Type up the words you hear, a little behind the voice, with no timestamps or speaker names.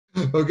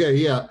Okay,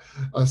 yeah.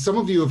 Some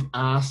of you have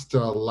asked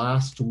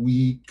last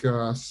week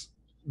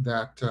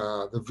that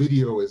the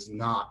video is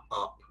not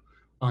up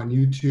on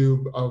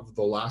YouTube of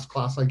the last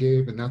class I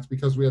gave, and that's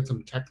because we had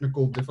some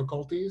technical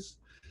difficulties,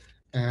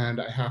 and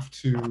we have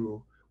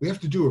to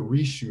do a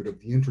reshoot of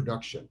the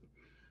introduction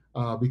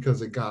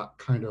because it got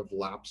kind of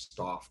lapsed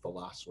off the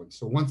last one.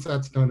 So once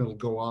that's done, it'll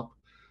go up.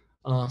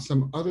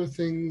 Some other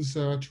things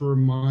to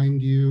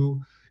remind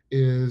you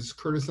is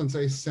Curtis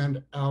Sensei sent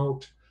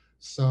out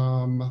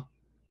some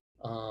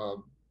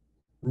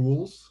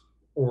rules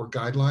or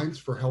guidelines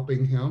for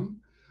helping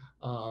him.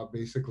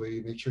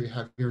 Basically, make sure you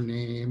have your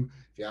name.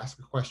 If you ask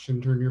a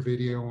question, turn your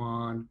video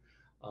on,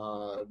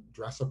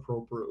 dress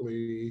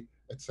appropriately,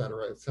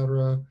 etc.,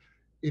 etc.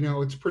 You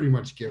know, it's pretty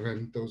much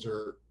given. Those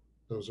are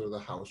the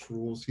house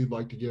rules he'd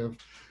like to give.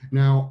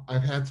 Now,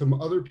 I've had some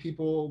other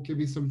people give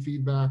me some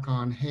feedback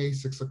on, hey,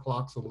 6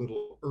 o'clock's a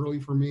little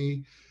early for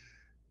me.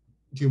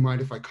 Do you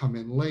mind if I come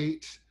in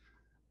late?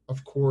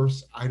 Of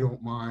course, I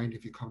don't mind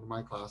if you come to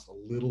my class a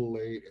little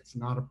late. It's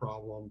not a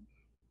problem.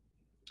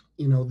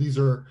 You know, these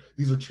are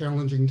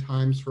challenging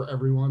times for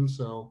everyone.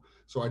 So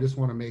I just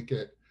want to make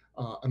it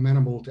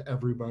amenable to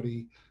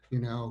everybody, you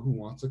know, who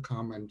wants to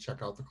come and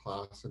check out the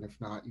class. And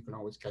if not, you can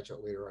always catch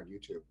it later on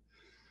YouTube.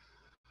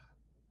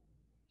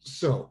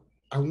 So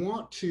I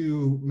want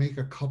to make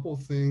a couple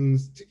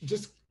things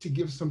just to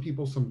give some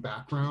people some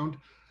background.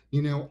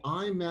 You know,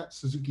 I met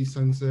Suzuki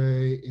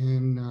Sensei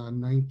in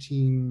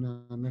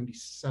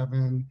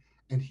 1997,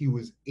 and he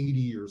was 80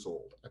 years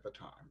old at the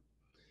time.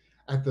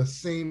 At the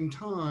same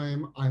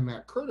time, I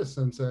met Curtis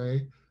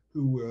Sensei,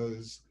 who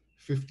was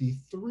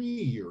 53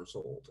 years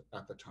old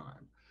at the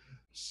time.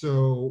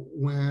 So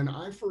when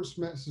I first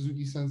met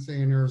Suzuki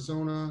Sensei in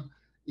Arizona,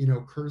 you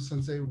know, Curtis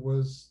Sensei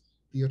was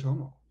the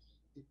Otomo.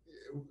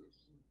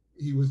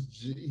 He was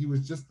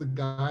just the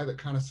guy that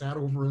kind of sat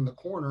over in the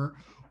corner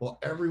while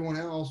everyone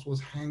else was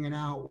hanging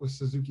out with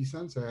Suzuki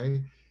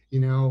Sensei, you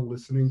know,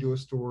 listening to his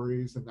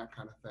stories and that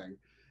kind of thing.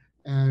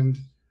 And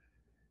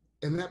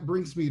and that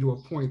brings me to a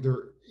point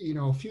there, you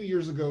know, a few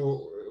years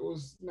ago, it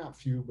was not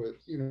few, but,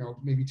 you know,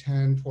 maybe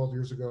 10, 12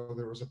 years ago,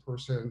 there was a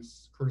person,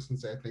 Curtis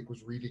Sensei, I think,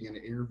 was reading an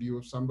interview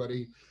of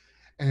somebody,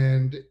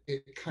 and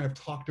it kind of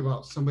talked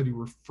about somebody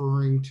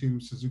referring to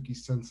Suzuki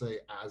Sensei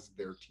as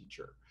their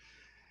teacher.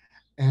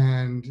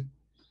 And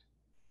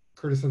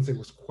Curtis Sensei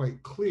was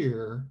quite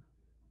clear,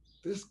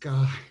 this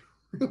guy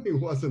really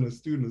wasn't a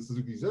student of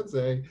Suzuki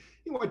Sensei.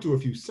 He went to a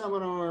few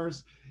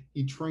seminars,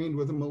 he trained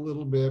with him a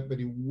little bit, but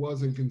he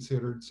wasn't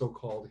considered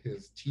so-called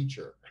his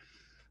teacher.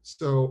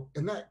 So,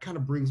 and that kind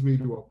of brings me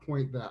to a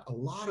point that a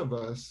lot of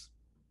us,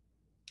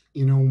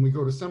 you know, when we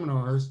go to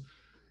seminars,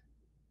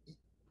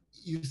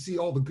 you see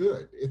all the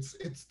good.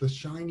 It's the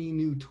shiny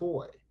new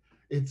toy.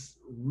 It's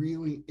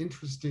really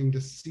interesting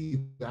to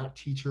see that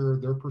teacher,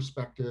 their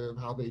perspective,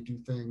 how they do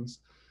things.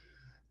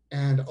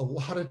 And a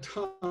lot of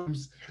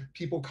times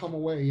people come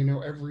away, you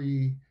know,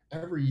 every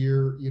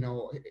year, you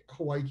know,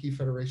 Hawaii Ki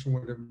Federation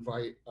would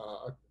invite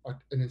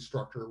an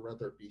instructor,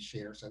 whether it be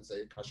Shaner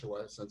Sensei,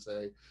 Kashiwaya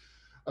Sensei,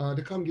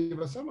 to come give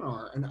a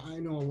seminar. And I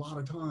know a lot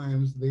of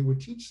times they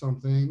would teach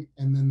something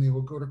and then they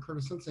would go to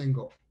Curtis Sensei and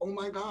go, oh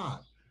my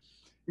God,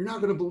 you're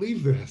not going to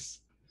believe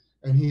this.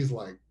 And he's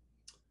like,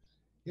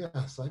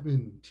 yes, I've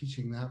been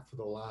teaching that for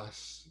the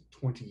last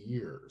 20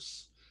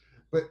 years.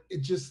 But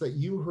it's just that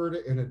you heard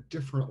it in a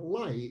different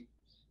light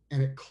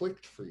and it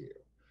clicked for you.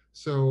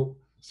 So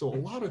a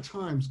lot of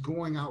times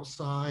going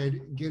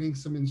outside, getting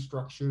some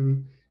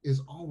instruction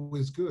is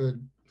always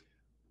good,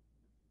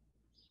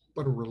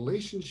 but a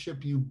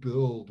relationship you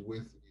build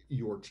with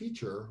your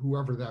teacher,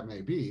 whoever that may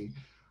be,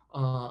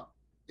 uh,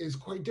 is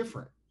quite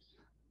different.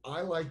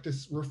 I like to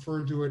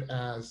refer to it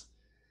as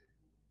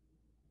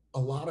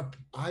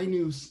I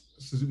knew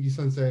Suzuki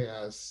Sensei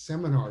as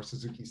seminar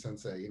Suzuki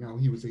Sensei. You know,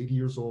 he was 80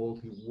 years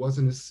old. He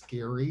wasn't as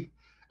scary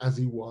as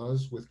he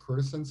was with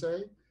Curtis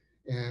Sensei.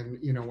 And,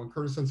 you know, when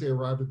Curtis Sensei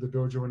arrived at the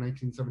dojo in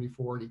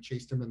 1974 and he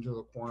chased him into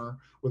the corner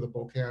with a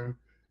bokan,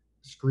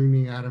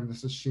 screaming at him,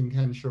 this is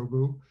Shinken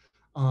Shobu.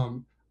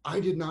 I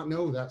did not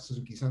know that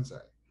Suzuki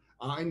Sensei.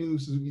 I knew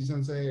Suzuki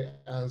Sensei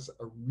as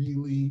a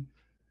really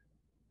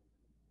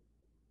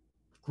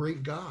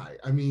great guy.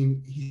 I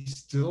mean, he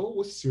still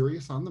was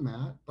serious on the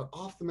mat, but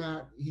off the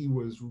mat, he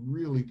was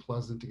really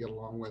pleasant to get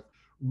along with,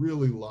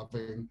 really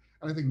loving.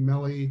 And I think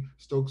Melly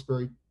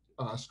Stokesbury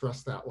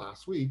stressed that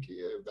last week.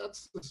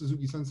 That's the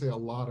Suzuki Sensei a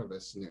lot of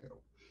us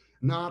knew.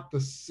 Not the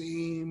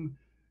same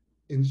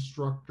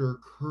instructor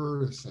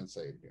Curtis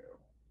Sensei knew.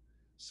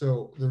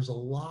 So there's a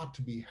lot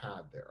to be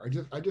had there.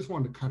 I just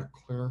wanted to kind of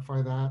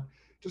clarify that,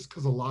 just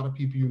because a lot of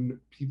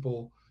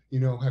people you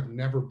know have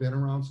never been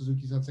around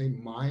Suzuki Sensei.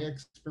 My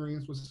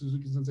experience with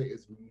Suzuki Sensei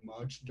is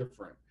much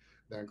different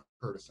than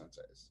Curtis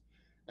Sensei's.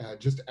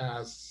 Just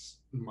as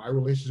my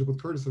relationship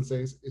with Curtis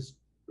Sensei is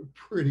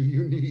pretty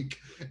unique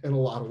in a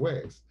lot of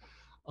ways.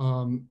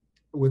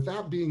 With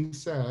that being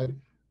said,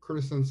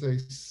 Curtis Sensei,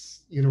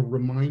 you know,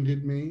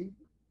 reminded me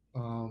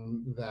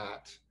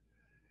that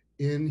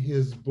in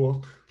his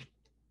book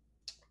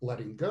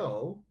Letting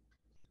Go,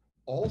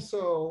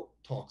 also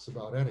talks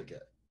about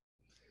etiquette.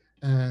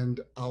 And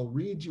I'll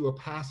read you a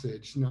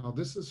passage. Now,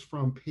 this is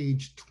from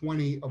page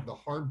 20 of the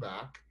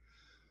hardback,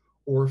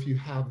 or if you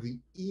have the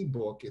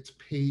ebook, it's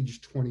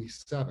page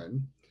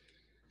 27.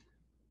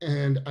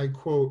 And I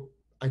quote,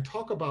 I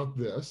talk about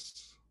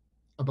this,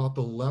 about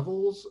the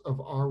levels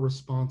of our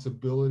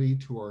responsibility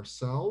to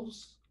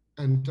ourselves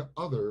and to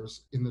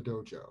others in the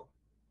dojo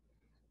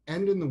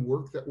and in the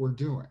work that we're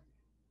doing.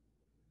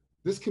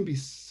 This can be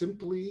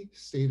simply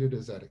stated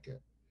as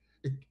etiquette.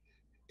 It,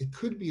 it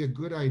could be a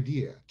good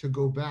idea to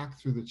go back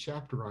through the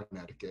chapter on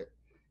etiquette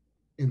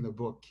in the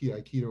book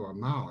Aikido on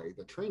Maui,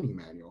 the training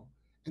manual,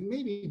 and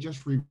maybe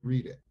just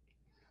reread it.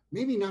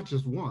 Maybe not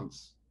just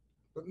once,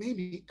 but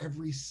maybe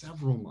every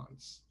several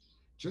months.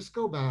 Just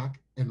go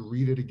back and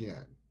read it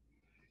again.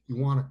 You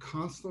want to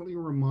constantly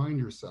remind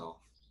yourself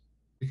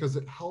because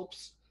it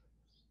helps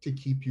to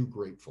keep you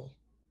grateful.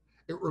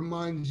 It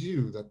reminds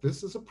you that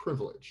this is a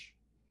privilege.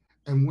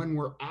 And when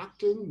we're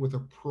acting with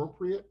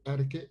appropriate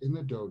etiquette in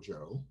the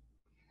dojo,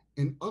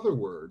 in other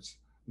words,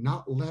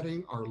 not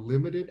letting our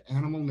limited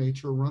animal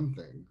nature run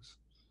things,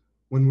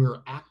 when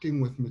we're acting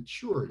with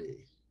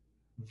maturity,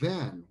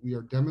 then we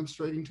are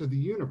demonstrating to the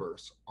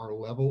universe our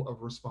level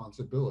of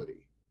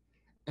responsibility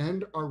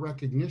and our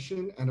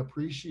recognition and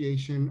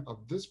appreciation of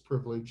this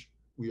privilege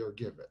we are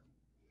given.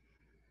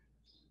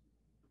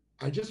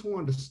 I just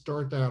wanted to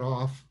start that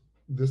off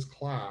this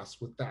class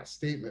with that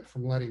statement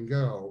from Letting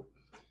Go,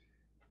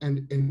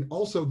 and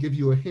also give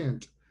you a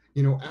hint,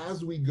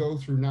 as we go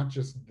through not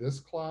just this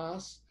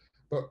class,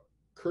 but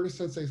Curtis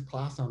Sensei's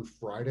class on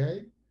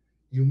Friday,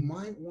 you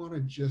might want to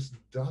just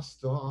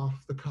dust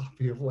off the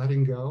copy of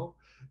Letting Go,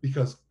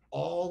 because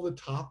all the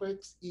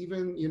topics,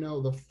 even,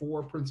 the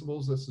 4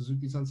 principles that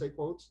Suzuki Sensei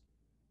quotes,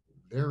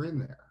 they're in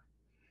there.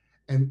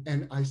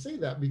 And I say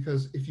that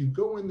because if you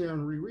go in there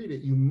and reread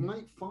it, you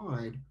might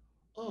find,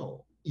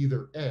 oh,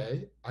 either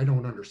A, I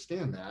don't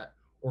understand that,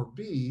 or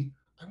B,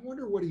 I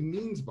wonder what he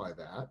means by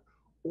that,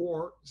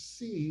 or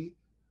C,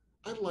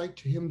 I'd like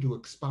him to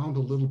expound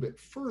a little bit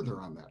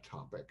further on that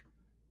topic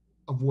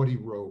of what he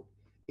wrote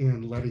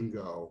in Letting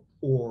Go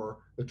or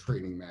the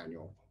training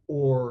manual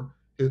or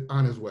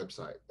on his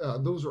website.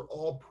 Those are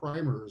all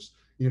primers,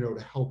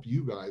 to help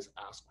you guys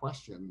ask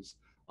questions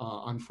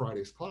on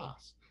Friday's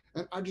class.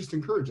 And I just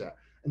encourage that.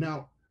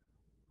 Now,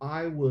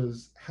 I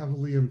was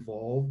heavily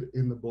involved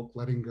in the book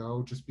Letting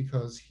Go just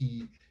because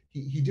he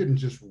didn't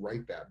just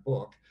write that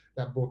book.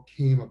 That book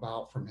came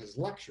about from his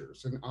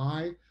lectures, and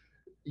I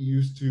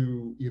used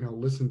to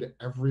listen to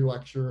every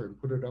lecture and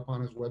put it up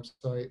on his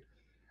website.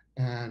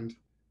 And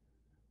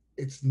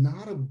it's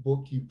not a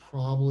book you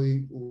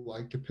probably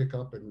like to pick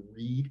up and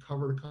read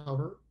cover to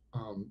cover.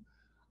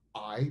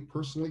 I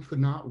personally could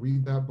not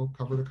read that book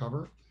cover to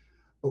cover.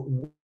 But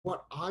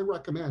what I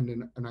recommend,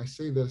 and I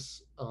say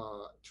this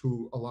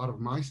to a lot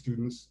of my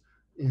students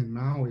in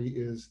Maui,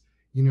 is,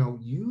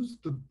 use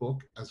the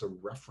book as a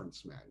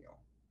reference manual.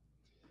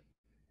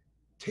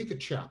 Take a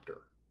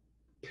chapter,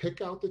 pick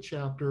out the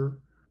chapter,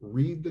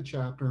 read the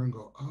chapter and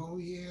go, oh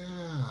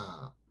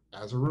yeah,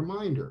 as a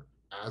reminder,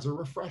 as a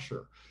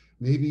refresher.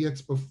 Maybe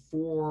it's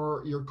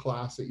before your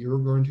class that you're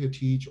going to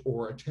teach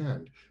or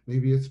attend.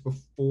 Maybe it's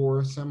before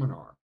a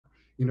seminar.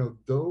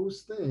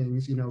 Those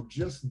things,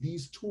 just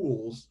these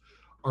tools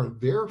are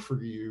there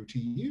for you to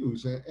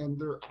use, and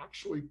they're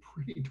actually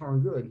pretty darn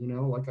good.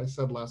 Like I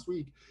said last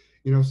week,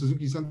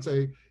 Suzuki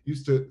Sensei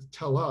used to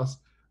tell us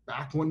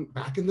back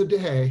in the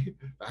day,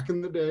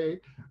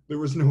 there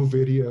was no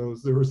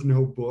videos, there was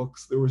no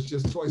books, there was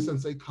just Toy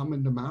Sensei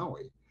coming to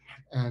Maui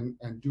and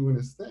doing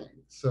his thing.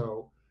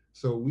 So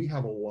we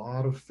have a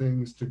lot of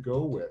things to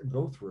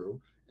go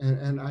through,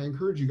 and I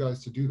encourage you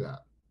guys to do that.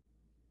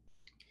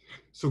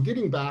 So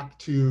getting back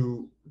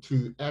to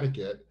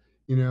etiquette,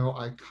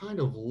 I kind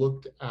of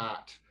looked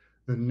at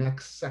the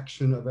next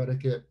section of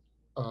etiquette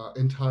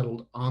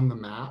entitled On the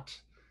Mat,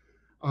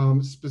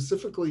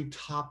 specifically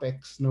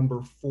topics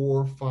number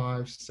 4,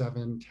 5,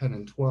 7, 10,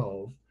 and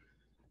 12.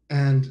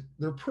 And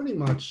they're pretty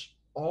much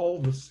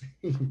all the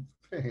same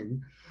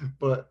thing,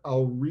 but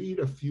I'll read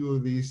a few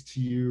of these to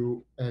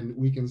you and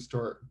we can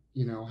start,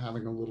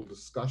 having a little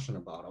discussion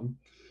about them.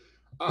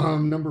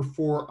 Number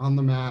 4, on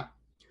the mat,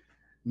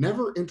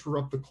 never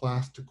interrupt the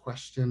class to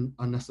question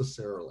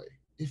unnecessarily.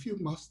 If you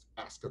must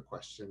ask a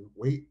question,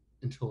 wait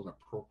until an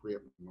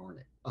appropriate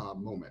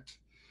moment.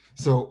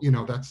 So,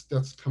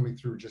 that's coming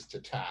through just to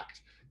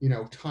tact.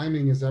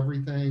 Timing is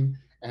everything,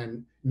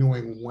 and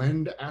knowing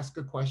when to ask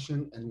a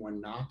question and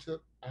when not to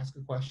ask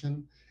a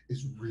question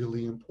is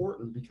really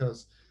important,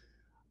 because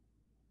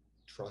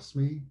trust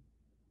me,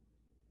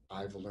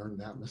 I've learned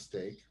that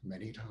mistake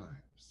many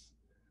times,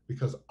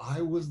 because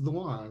I was the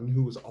one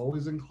who was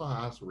always in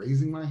class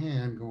raising my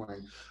hand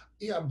going,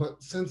 yeah,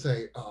 but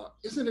Sensei,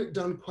 isn't it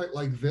done quite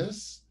like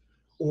this?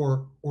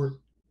 Or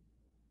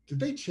did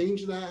they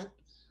change that?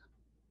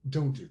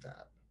 Don't do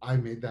that. I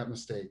made that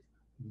mistake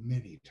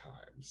many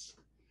times.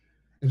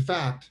 In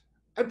fact,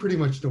 I pretty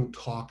much don't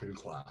talk in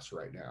class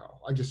right now.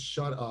 I just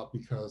shut up,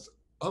 because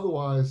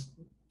otherwise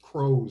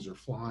crows are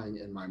flying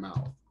in my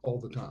mouth all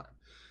the time.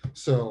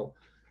 So,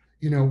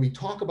 we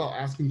talk about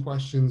asking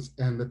questions,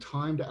 and the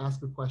time to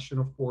ask a question,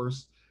 of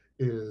course,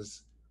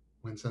 is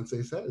when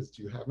Sensei says,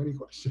 do you have any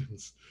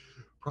questions?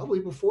 Probably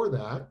before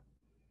that.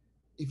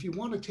 If you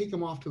want to take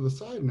him off to the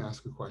side and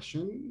ask a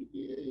question,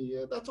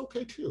 yeah, that's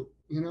okay too.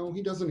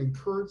 He doesn't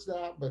encourage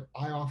that, but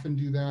I often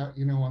do that.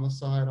 On the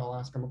side, I'll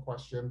ask him a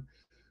question,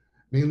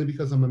 mainly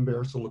because I'm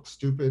embarrassed to look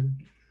stupid.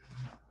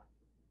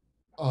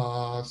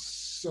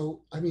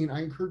 So, I mean,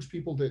 I encourage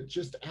people to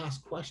just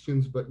ask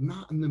questions, but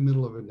not in the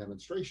middle of a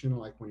demonstration,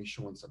 like when he's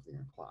showing something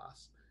in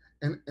class.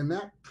 And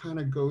that kind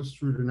of goes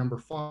through to number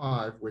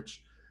 5,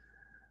 which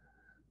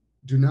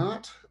do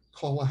not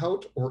call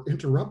out or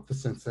interrupt the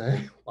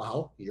sensei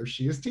while he or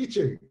she is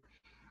teaching.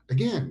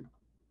 Again,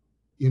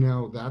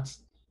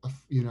 that's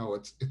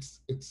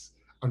it's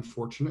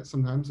unfortunate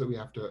sometimes that we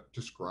have to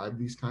describe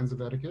these kinds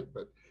of etiquette,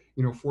 but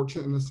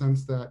fortunate in the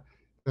sense that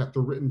they're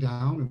written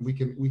down and we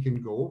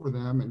can go over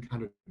them and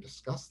kind of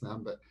discuss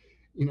them. But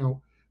you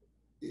know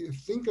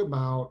think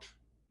about,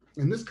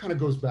 and this kind of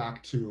goes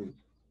back to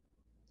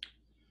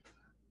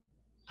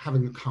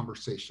having a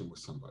conversation with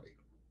somebody.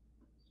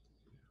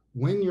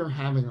 When you're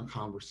having a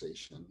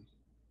conversation,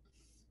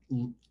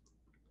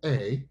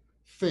 a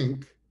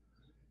think,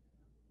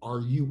 are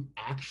you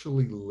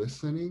actually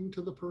listening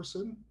to the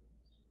person,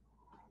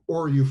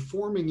 or are you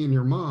forming in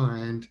your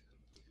mind,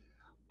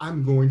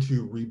 I'm going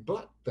to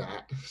rebut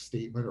that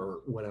statement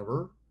or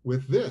whatever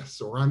with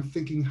this, or I'm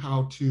thinking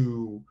how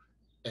to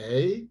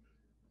a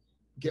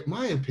get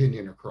my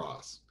opinion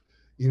across.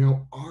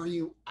 Are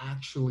you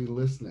actually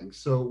listening?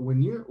 So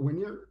when you're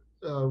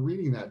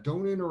reading that,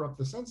 don't interrupt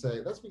the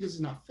sensei. That's because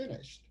he's not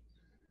finished.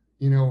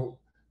 you know,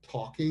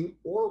 Talking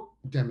or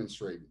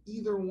demonstrating,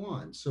 either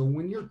one. So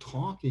when you're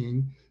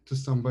talking to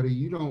somebody,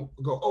 you don't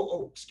go,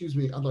 oh, excuse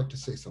me, I'd like to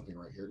say something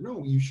right here.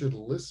 No, you should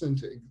listen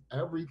to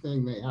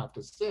everything they have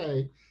to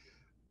say,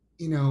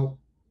 you know,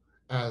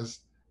 as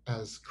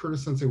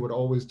Curtis Sensei would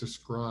always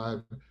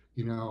describe,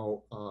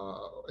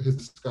 his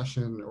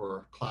discussion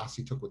or class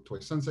he took with Toy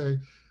Sensei,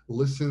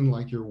 listen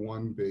like you're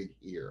one big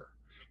ear,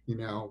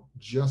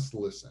 just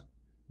listen.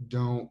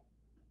 Don't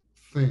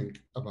think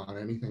about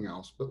anything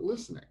else but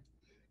listening.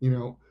 You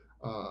know,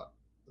 uh,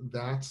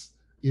 that's,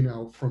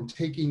 from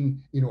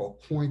taking, a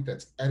point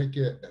that's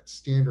etiquette, that's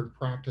standard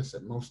practice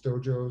at most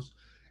dojos,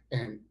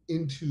 and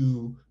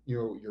into,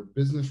 your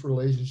business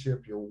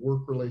relationship, your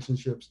work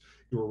relationships,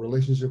 your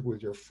relationship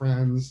with your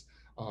friends,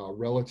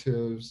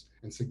 relatives,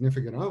 and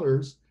significant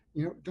others.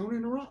 Don't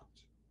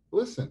interrupt.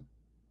 Listen.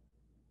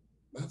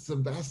 That's the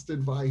best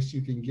advice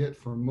you can get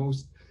from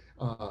most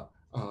uh,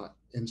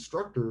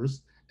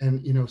 instructors.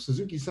 And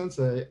Suzuki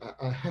Sensei,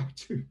 I have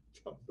to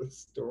tell this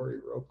story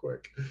real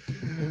quick.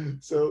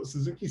 So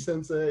Suzuki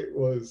Sensei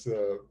was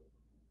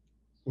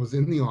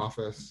in the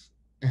office,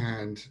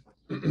 and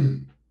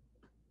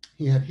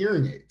he had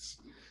hearing aids.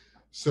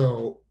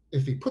 So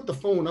if he put the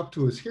phone up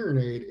to his hearing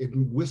aid,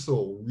 it'd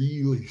whistle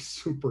really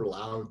super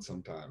loud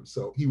sometimes.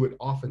 So he would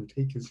often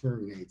take his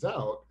hearing aids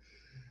out,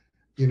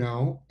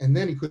 and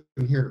then he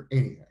couldn't hear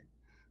anything.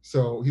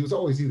 So he was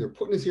always either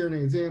putting his hearing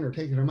aids in or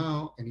taking them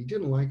out, and he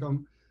didn't like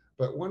them.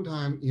 But one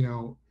time,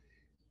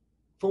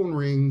 phone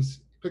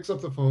rings, picks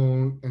up the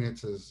phone, and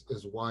it's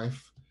his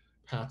wife,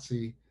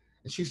 Patsy,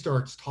 and she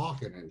starts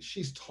talking, and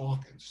she's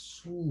talking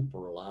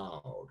super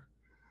loud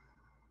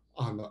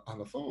on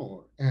the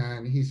phone,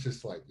 and he's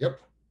just like, yep,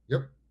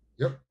 yep,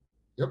 yep,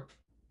 yep,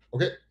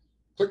 okay,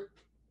 click.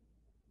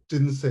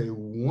 Didn't say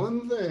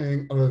one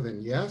thing other than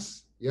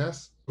yes,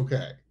 yes,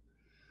 okay.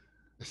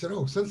 I said,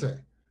 oh, Sensei,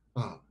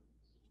 uh,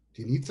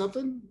 do you need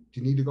something? Do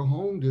you need to go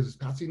home? Does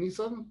Patsy need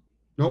something?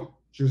 Nope.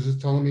 She was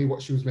just telling me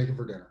what she was making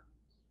for dinner.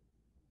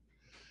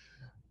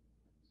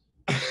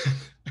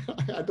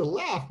 I had to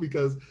laugh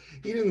because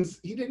he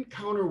didn't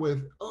counter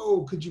with,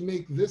 oh, could you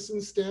make this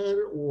instead?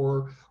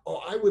 Or,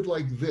 oh, I would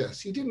like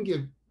this. He didn't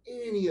give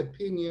any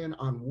opinion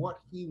on what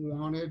he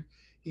wanted.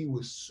 He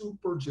was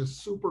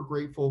just super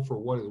grateful for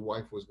what his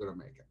wife was going to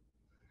make him,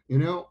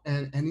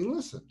 and he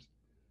listened.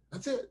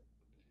 That's it.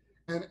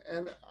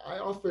 And I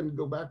often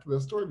go back to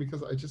that story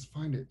because I just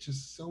find it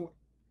just so,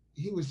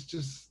 he was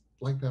just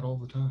like that all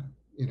the time.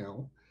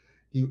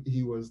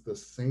 He was the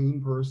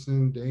same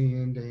person day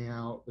in, day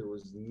out. There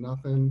was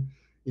nothing,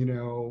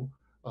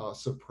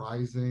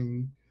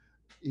 surprising.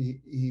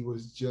 He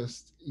was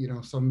just,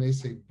 some may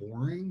say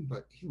boring,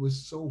 but he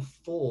was so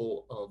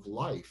full of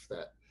life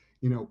that,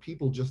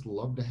 people just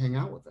loved to hang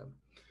out with him.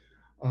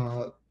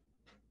 Uh,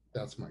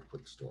 that's my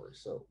quick story.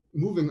 So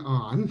moving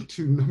on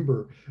to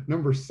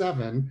number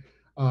 7,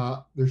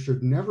 there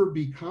should never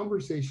be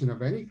conversation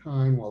of any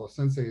kind while the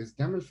sensei is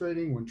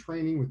demonstrating. When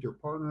training with your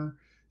partner,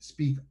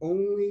 speak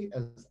only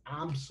as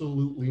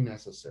absolutely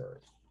necessary.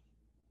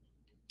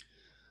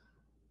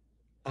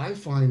 I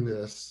find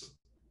this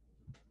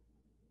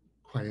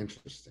quite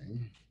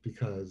interesting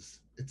because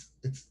it's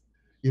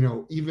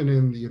even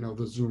in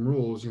the Zoom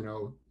rules,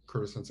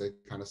 Curtis Sensei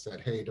kind of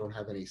said, hey, don't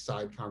have any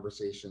side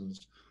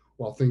conversations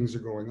while things are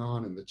going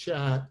on in the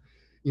chat.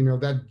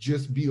 That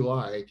just be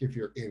like if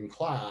you're in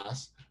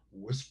class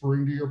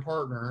whispering to your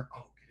partner,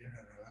 oh,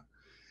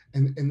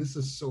 And this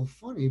is so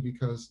funny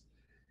because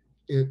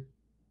it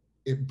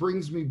it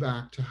brings me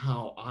back to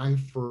how I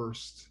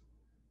first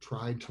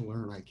tried to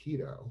learn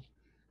Aikido.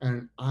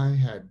 And I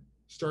had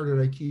started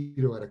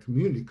Aikido at a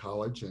community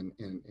college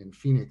in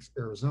Phoenix,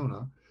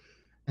 Arizona.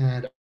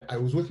 And I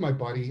was with my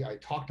buddy. I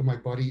talked to my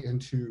buddy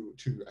into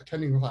to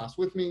attending the class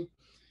with me.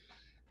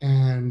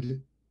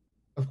 And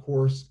of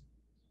course,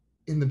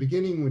 in the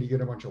beginning, when you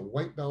get a bunch of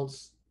white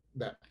belts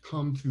that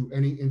come to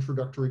any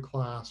introductory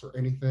class or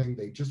anything,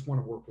 they just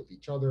want to work with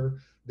each other.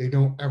 They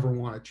don't ever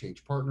want to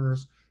change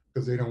partners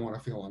because they don't want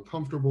to feel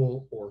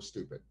uncomfortable or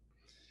stupid.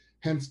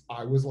 Hence,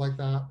 I was like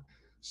that.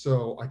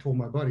 So I told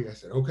my buddy, I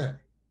said, okay,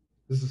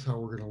 this is how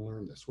we're going to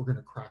learn this. We're going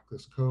to crack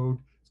this code.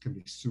 It's going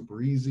to be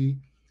super easy.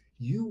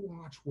 You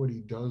watch what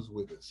he does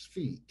with his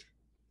feet,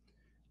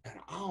 and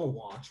I'll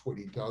watch what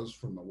he does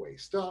from the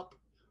waist up.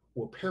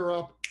 We'll pair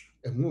up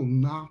and we'll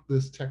knock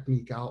this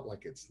technique out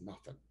like it's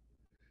nothing.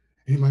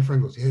 And my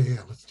friend goes,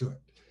 yeah, let's do it.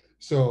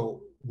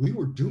 So we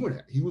were doing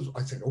it.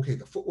 I said, okay,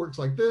 the footwork's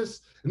like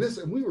this and this.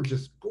 And we were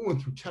just going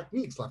through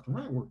techniques left and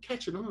right. We're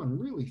catching on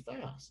really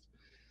fast.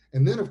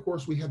 And then, of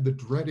course, we had the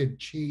dreaded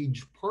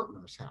change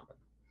partners happen.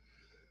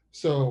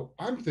 So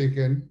I'm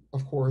thinking,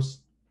 of course,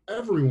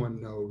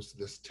 everyone knows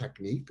this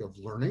technique of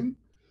learning.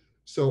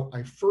 So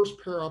I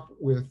first pair up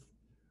with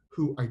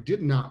who I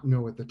did not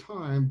know at the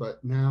time,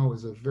 but now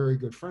is a very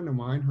good friend of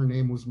mine. Her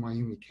name was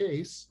Mayumi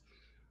Case,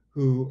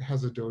 who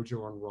has a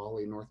dojo in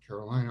Raleigh, North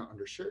Carolina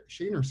under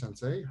Shainer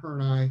Sensei. Her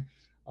and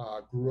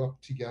I grew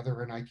up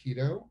together in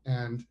Aikido.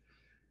 And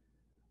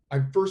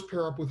I first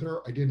pair up with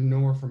her. I didn't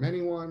know her from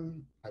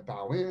anyone. I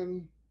bow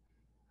in.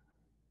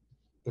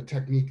 The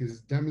technique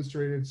is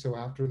demonstrated. So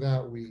after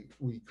that, we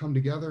come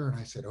together and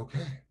I said,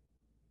 okay,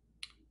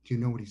 do you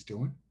know what he's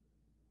doing?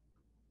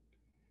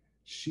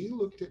 She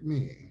looked at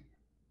me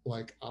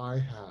like I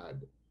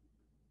had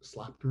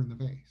slapped her in the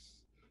face.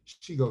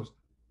 She goes,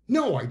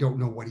 no, I don't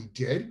know what he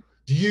did.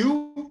 Do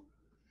you?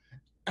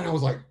 And I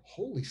was like,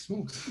 holy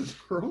smokes, this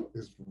girl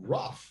is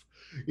rough.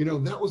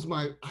 That was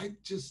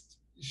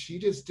she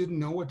just didn't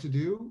know what to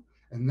do.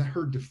 And then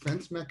her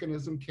defense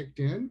mechanism kicked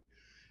in.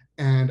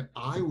 And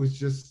I was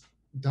just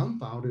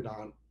dumbfounded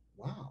on,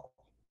 wow,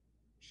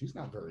 she's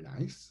not very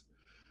nice.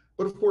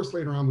 But of course,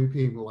 later on, we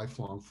became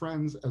lifelong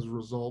friends as a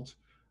result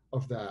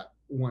of that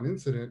one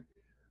incident.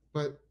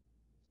 But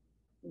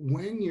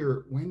when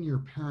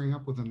you're pairing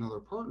up with another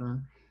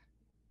partner,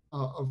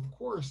 of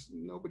course,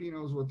 nobody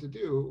knows what to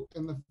do.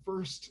 And the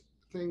first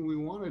thing we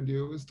want to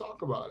do is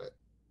talk about it.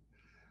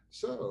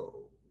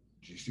 So,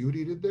 do you see what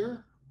he did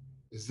there?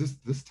 Is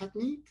this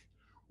technique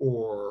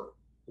or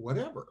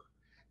whatever?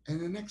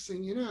 And the next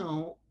thing you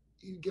know,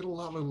 you get a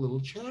lot of little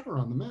chatter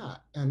on the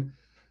mat. And,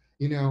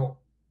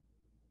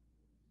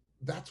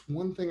 that's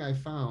one thing I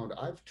found.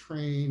 I've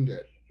trained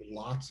at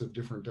lots of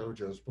different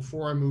dojos.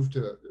 Before I moved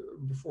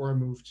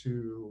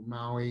to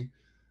Maui,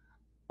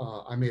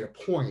 I made a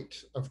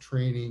point of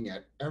training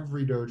at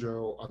every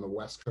dojo on the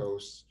West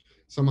Coast,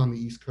 some on the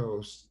East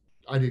Coast.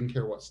 I didn't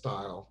care what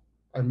style.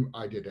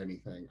 I did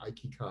anything.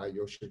 Aikikai,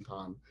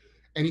 Yoshinkan,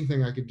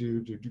 anything I could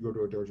do to go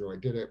to a dojo, I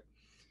did it.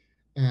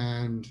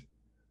 And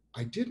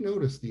I did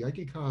notice the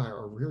Aikikai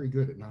are very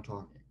good at not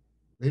talking.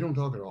 They don't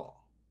talk at all.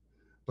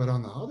 But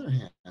on the other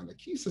hand, the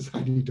Key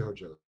Society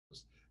dojos,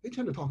 they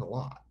tend to talk a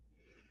lot.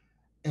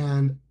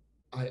 And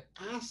I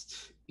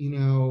asked,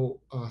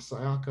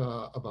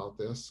 Sayaka about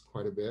this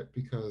quite a bit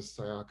because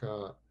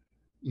Sayaka,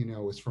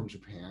 is from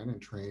Japan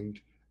and trained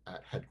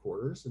at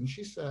headquarters. And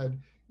she said,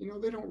 they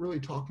don't really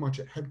talk much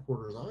at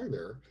headquarters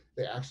either.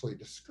 They actually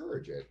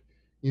discourage it,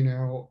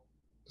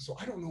 So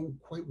I don't know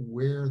quite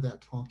where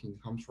that talking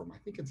comes from. I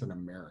think it's an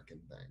American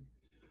thing.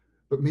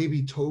 But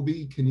maybe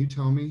Toby, can you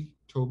tell me,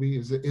 Toby,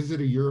 is it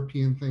a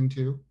European thing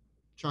too?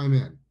 Chime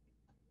in.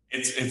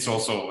 It's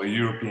also a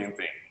European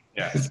thing.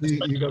 Yeah.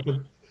 You got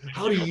the.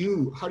 How do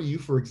you,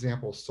 for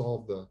example,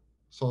 solve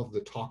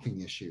the talking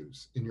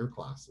issues in your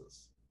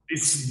classes?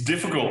 It's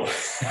difficult.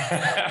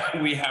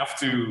 We have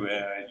to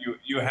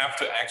you have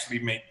to actually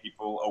make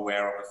people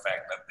aware of the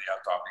fact that they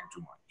are talking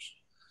too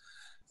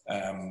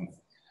much.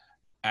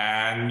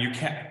 And you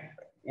can't.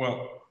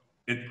 Well,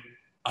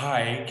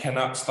 I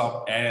cannot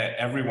stop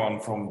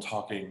everyone from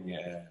talking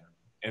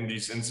in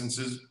these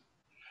instances.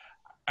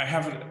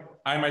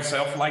 I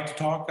myself like to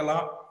talk a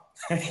lot,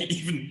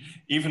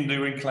 even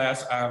during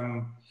class.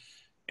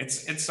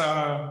 It's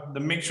the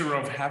mixture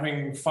of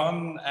having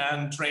fun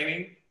and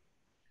training,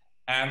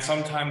 and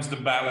sometimes the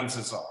balance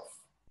is off.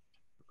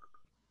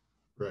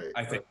 Right.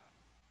 I think.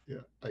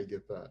 Yeah, I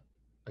get that.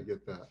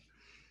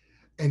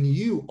 And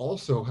you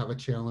also have a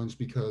challenge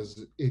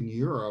because in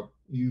Europe,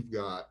 you've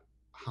got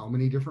how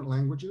many different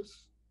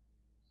languages?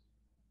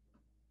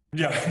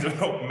 Yeah,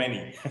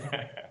 many.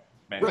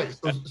 Many. Right.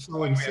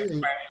 So in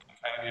Spanish,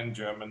 Italian,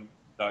 German,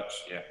 Dutch,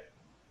 yeah.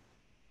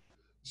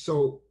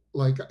 So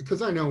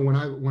because I know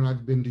when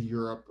I've been to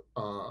Europe,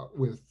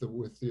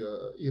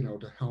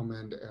 to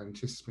Helmand and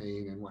to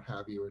Spain and what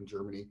have you in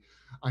Germany,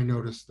 I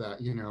noticed that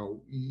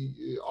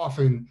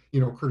often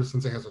Curtis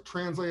Sensei has a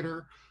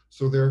translator,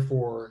 so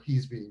therefore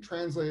he's being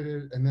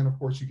translated, and then of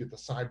course you get the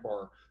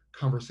sidebar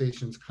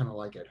conversations, kind of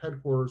like at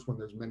headquarters when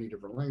there's many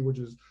different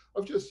languages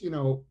of just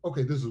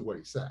okay, this is what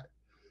he said.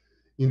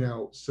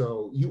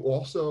 So you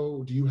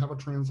also, do you have a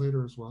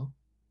translator as well?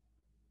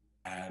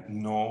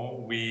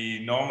 No,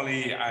 we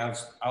normally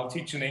I'll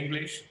teach in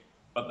English,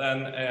 but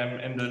then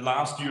in the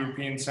last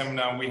European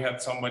seminar we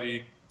had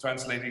somebody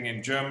translating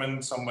in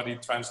German, somebody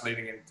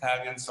translating in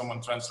Italian,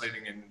 someone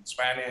translating in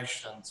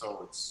Spanish, and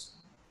so it's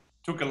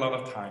took a lot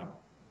of time.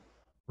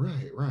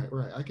 Right.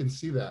 I can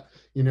see that.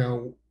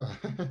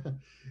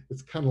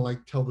 It's kind of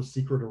like tell the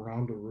secret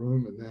around a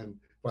room, and then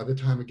by the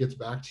time it gets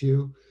back to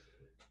you,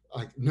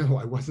 like, no,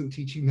 I wasn't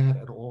teaching that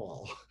at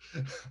all.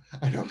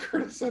 I know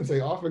Curtis Sensei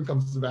often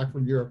comes back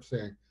from Europe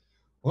saying,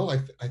 well,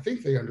 I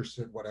think they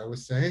understood what I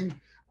was saying.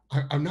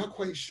 I'm not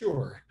quite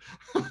sure.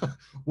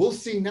 We'll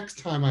see next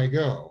time I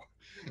go.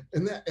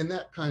 And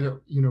that kind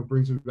of,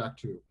 brings me back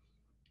to,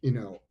 you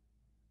know,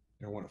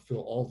 I don't want to fill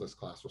all this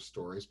class with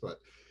stories, but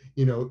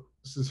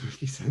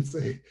Suzuki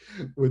Sensei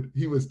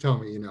he was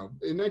telling me, in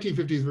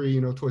 1953,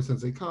 Toy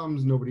Sensei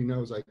comes, nobody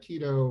knows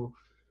Aikido,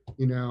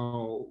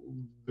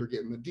 they're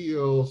getting the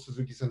deal.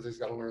 Suzuki Sensei's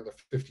got to learn the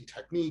 50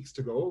 techniques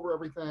to go over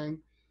everything.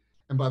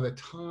 And by the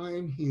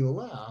time he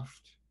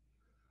left,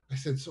 I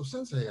said, so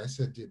Sensei, I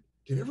said, did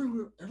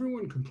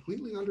everyone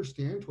completely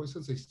understand Toy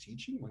Sensei's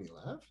teaching when he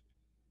left?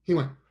 He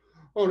went,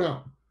 oh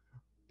no,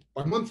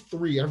 by month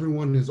 3,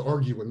 everyone is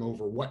arguing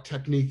over what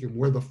technique and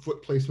where the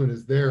foot placement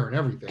is there and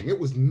everything. It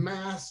was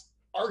mass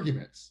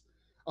arguments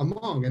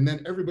among, and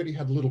then everybody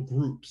had little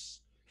groups.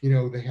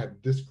 They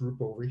had this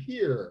group over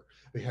here,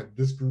 they had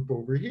this group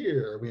over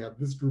here, and we have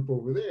this group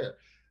over there.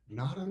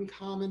 Not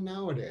uncommon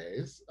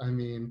nowadays. I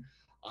mean,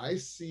 I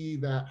see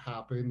that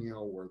happen,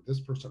 where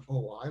this person,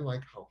 oh, I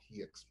like how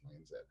he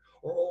explains it,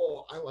 or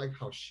oh, I like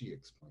how she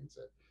explains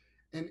it.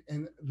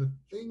 And the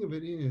thing of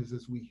it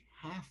is we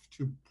have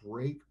to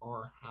break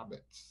our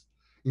habits.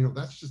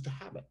 That's just a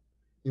habit.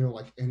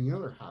 Like any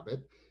other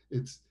habit.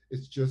 It's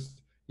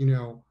just,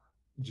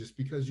 just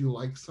because you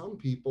like some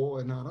people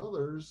and not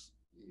others,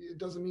 it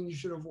doesn't mean you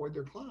should avoid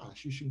their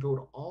class. You should go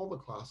to all the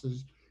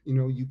classes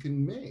you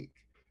can make,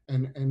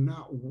 and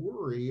not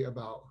worry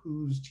about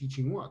who's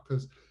teaching what.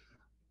 Because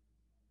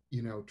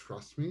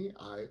trust me,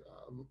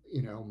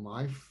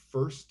 my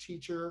first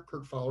teacher,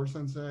 Kirk Fowler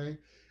Sensei,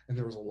 and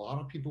there was a lot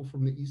of people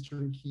from the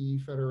Eastern Key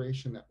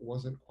Federation that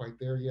wasn't quite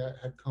there yet,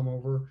 had come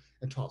over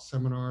and taught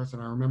seminars.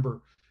 And I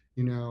remember,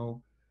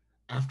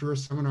 after a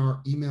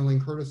seminar,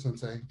 emailing Curtis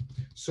Sensei,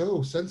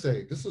 so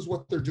Sensei, this is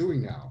what they're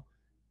doing now.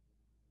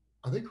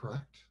 Are they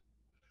correct?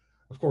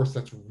 Of course,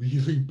 that's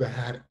really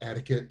bad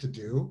etiquette to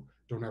do.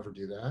 Don't ever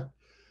do that.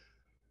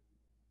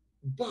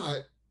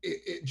 But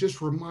it just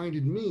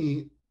reminded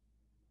me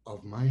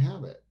of my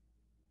habit.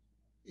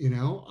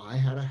 I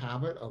had a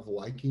habit of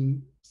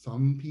liking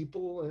some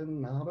people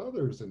and not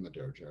others in the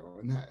dojo,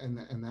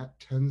 and that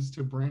tends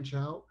to branch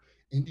out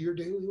into your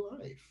daily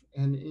life.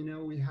 And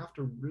we have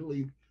to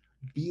really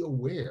be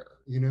aware.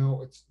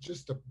 It's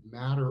just a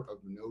matter of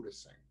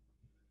noticing.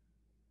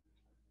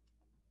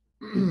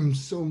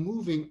 So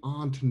moving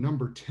on to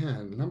number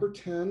 10. Number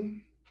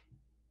 10,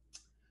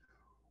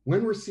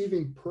 when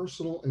receiving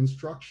personal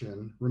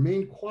instruction,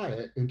 remain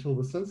quiet until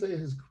the sensei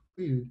has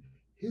completed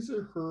his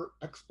or her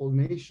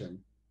explanation,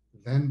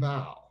 then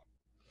bow.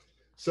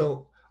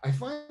 So I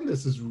find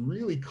this is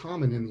really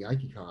common in the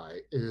Aikikai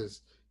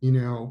is,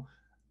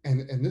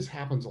 and this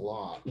happens a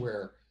lot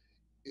where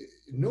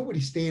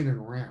nobody's standing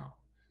around.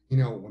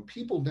 When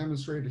people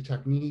demonstrate a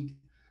technique,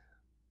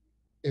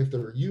 if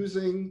they're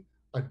using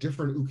a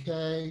different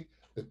uke,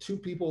 the two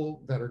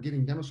people that are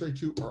getting demonstrated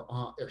to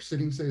are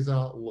sitting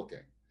seiza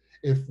looking.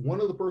 If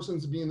one of the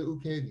persons being the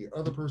uke, the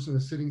other person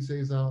is sitting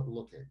seiza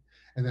looking.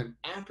 And then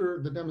after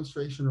the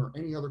demonstration or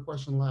any other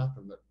question left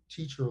and the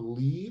teacher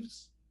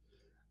leaves,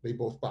 they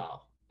both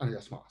bow,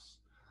 arigashimasu,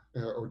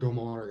 or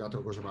domo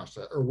arigatou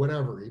gozaimashita, or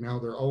whatever.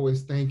 They're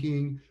always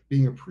thanking,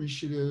 being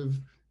appreciative,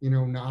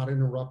 not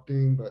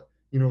interrupting, but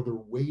they're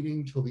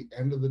waiting till the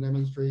end of the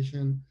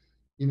demonstration.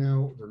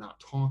 They're not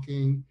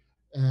talking,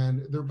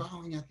 and they're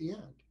bowing at the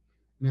end.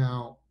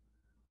 Now,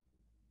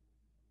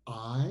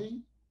 I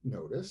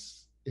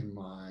notice in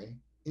my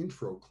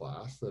intro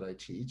class that I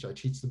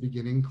teach the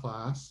beginning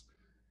class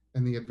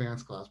and the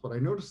advanced class, but I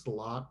noticed a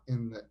lot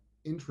in the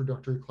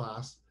introductory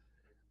class.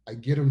 I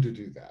get them to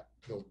do that.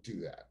 They'll do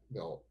that.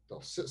 They'll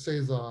sit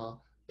seiza.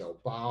 They'll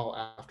bow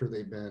after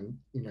they've been,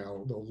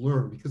 they'll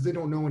learn because they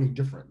don't know any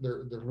different.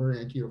 They're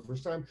learning Aikido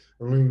first time.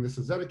 They're learning this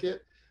is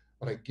etiquette.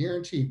 But I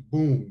guarantee,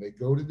 boom, they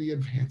go to the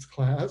advanced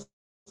class,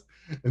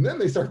 and then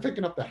they start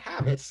picking up the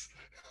habits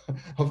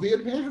of the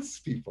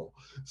advanced people.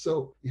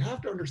 So you have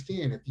to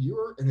understand, if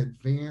you're an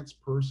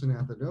advanced person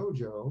at the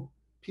dojo,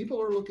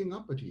 people are looking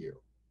up at you.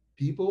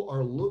 People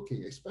are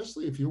looking,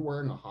 especially if you're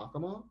wearing a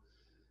hakama.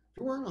 If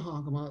you're wearing a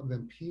hakama,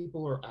 then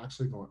people are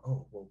actually going,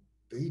 oh, well,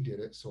 they did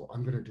it, so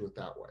I'm going to do it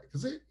that way.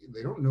 Because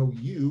they don't know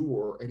you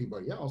or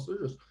anybody else.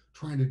 They're just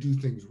trying to do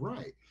things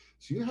right.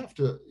 So you have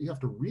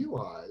to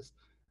realize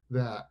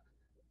that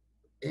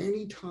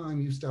anytime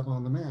you step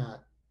on the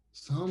mat,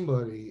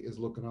 somebody is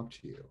looking up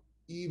to you.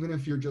 Even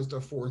if you're just a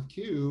fourth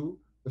cue,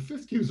 the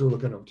fifth cues are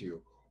looking up to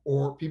you.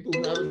 Or people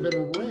who haven't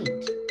been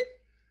ranked,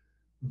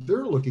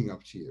 they're looking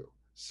up to you.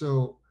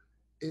 So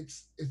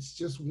it's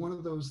just one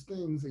of those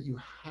things that you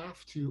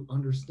have to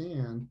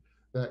understand,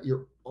 that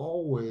you're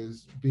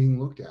always being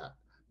looked at.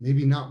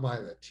 Maybe not by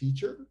the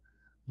teacher,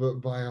 but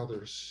by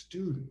other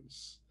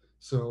students.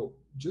 So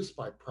just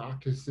by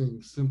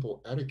practicing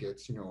simple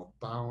etiquettes,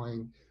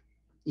 bowing,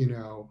 you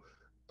know,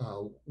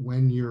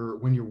 when you're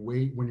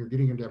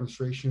getting a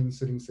demonstration,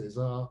 sitting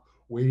seiza,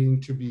 waiting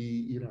to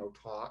be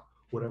taught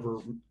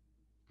whatever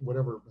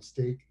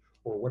mistake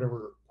or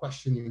whatever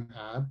question you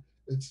had.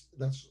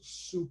 That's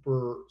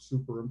super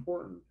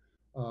important.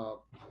 Uh,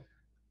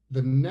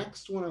 the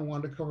next one I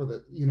wanted to cover,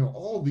 that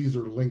all these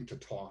are linked to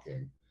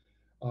talking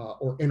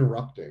or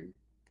interrupting,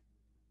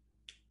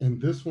 and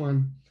this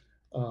one,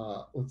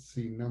 let's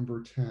see,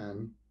 number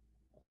 10.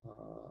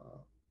 Uh,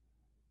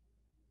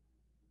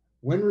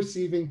 When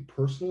receiving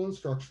personal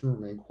instruction,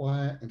 remain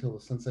quiet until the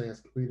sensei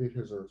has completed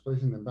his or her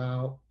explanation, then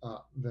bow.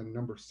 Then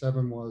number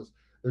 7 was,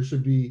 there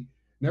should be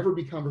never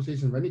be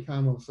conversation of any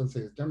kind while the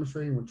sensei is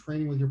demonstrating. When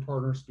training with your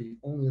partner, speak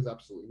only as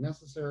absolutely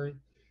necessary.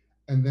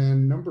 And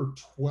then number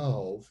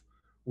 12,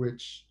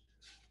 which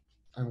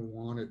I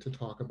wanted to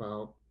talk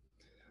about,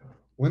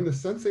 when the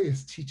sensei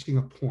is teaching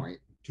a point,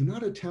 do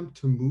not attempt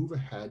to move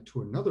ahead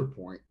to another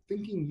point,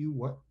 thinking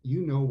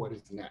you know what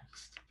is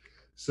next.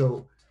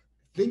 So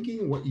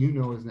thinking what you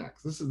know is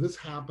next. This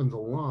happens a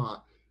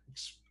lot.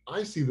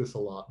 I see this a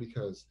lot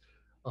because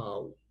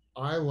uh,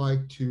 I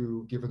like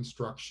to give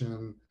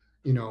instruction,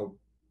 you know,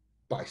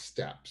 by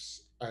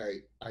steps.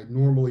 I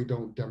normally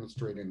don't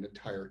demonstrate an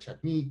entire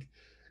technique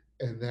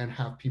and then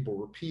have people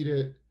repeat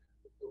it,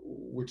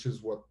 which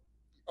is what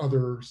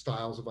other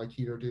styles of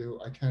Aikido do.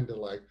 I tend to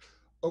like,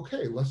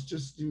 okay, let's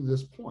just do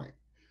this point.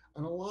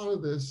 And a lot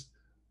of this,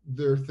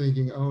 they're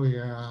thinking, oh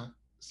yeah,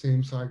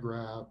 same side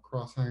grab,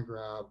 cross hand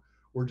grab.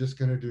 We're just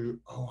gonna do,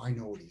 oh, I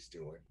know what he's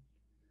doing.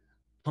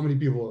 How many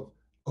people have,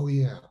 oh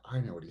yeah, I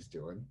know what he's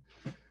doing.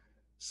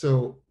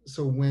 So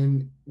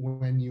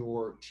when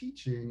you're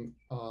teaching,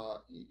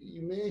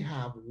 you may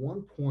have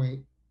one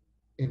point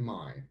in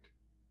mind.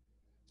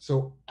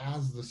 So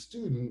as the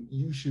student,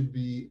 you should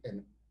be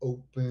an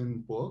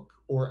open book,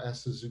 or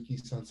as Suzuki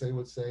Sensei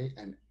would say,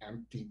 an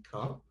empty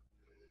cup.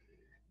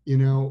 You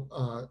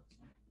know,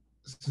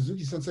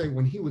 Suzuki Sensei,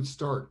 when he would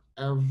start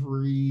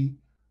every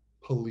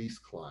police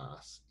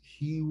class,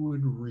 he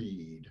would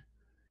read,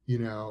 you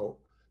know,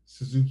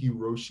 Suzuki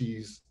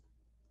Roshi's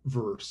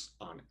verse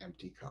on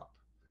empty cup.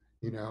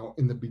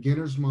 In the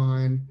beginner's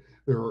mind,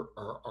 there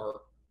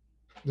are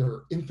there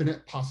are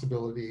infinite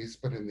possibilities,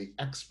 but in the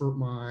expert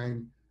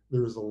mind,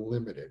 there is a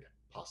limited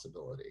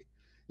possibility.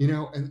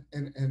 And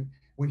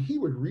when he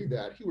would read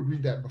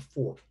that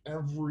before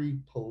every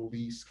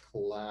police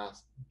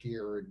class,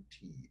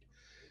 guaranteed.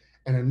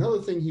 And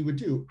another thing he would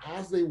do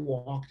as they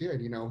walked in,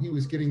 he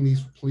was getting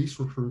these police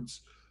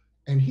recruits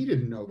and he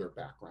didn't know their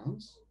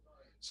backgrounds.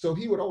 So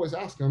he would always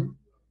ask them,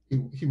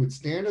 he would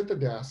stand at the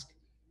desk,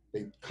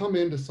 they'd come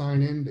in to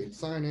sign in, they'd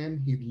sign in,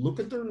 he'd look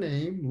at their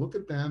name, look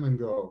at them and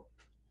go,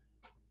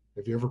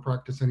 have you ever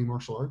practiced any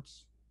martial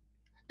arts?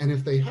 And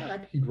if they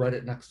had, he'd write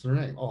it next to their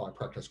name. Oh, I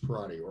practiced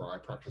karate, or I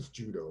practiced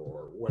judo,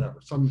 or whatever.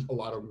 A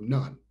lot of them,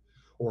 none.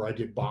 Or I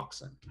did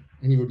boxing.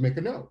 And he would make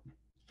a note.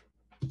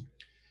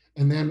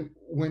 And then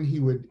when he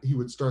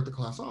would start the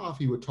class off,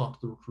 he would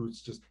talk to the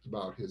recruits just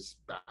about his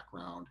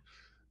background,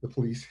 the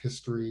police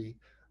history,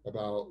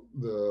 about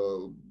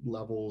the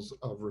levels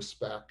of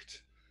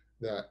respect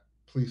that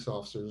police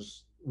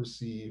officers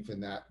receive,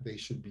 and that they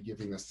should be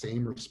giving the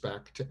same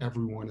respect to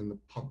everyone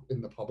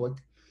in the public.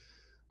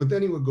 But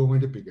then he would go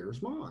into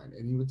beginner's mind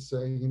and he would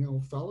say,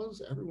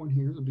 fellas, everyone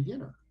here is a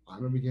beginner.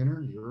 I'm a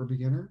beginner, you're a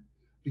beginner.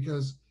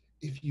 Because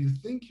if you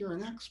think you're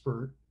an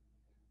expert,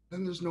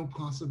 then there's no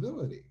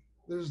possibility.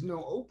 There's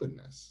no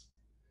openness.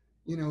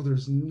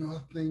 There's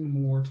nothing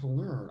more to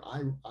learn.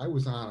 I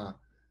was on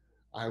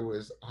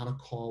a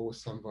call with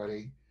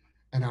somebody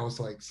and I was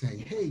like saying,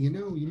 hey, you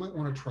might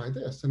want to try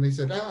this. And they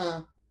said,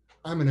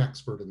 I'm an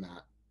expert in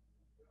that.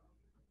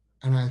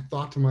 And I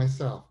thought to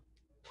myself,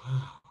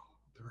 wow,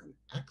 they're an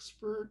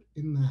expert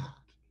in that.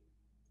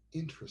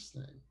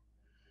 Interesting.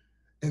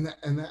 And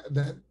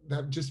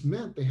that just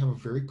meant they have a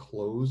very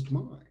closed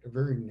mind, a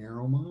very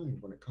narrow mind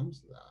when it comes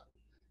to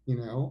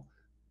that.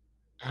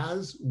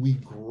 As we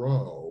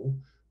grow,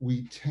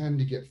 we tend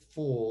to get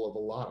full of a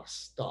lot of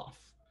stuff.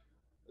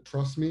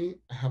 Trust me,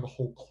 I have a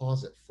whole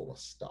closet full of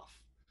stuff.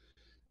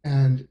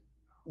 And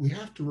we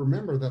have to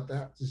remember that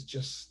that is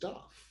just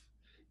stuff.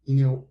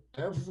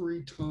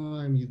 Every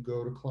time you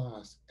go to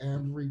class,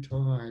 every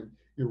time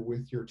you're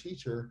with your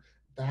teacher,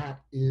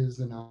 that is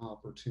an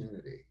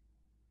opportunity.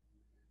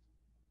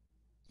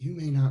 You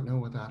may not know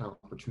what that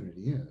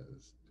opportunity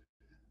is,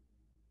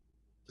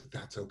 but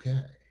that's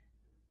okay.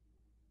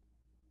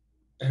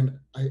 and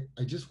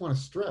I just want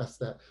to stress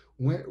that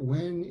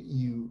when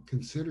you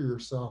consider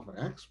yourself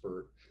an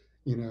expert,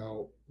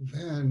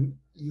 then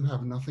you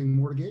have nothing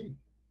more to gain.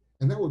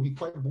 And that would be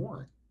quite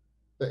boring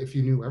that if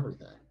you knew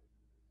everything.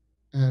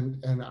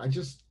 And I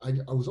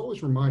was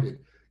always reminded,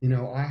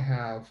 I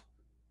have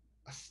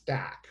a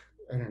stack.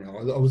 I don't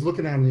know. I was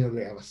looking at him the other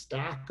day. I have a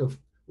stack of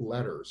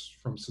letters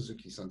from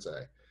Suzuki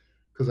Sensei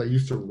because I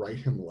used to write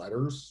him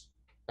letters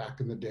back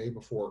in the day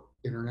before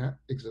internet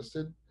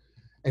existed.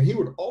 And he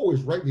would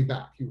always write me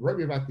back. He would write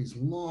me back these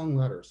long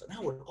letters. And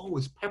I would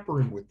always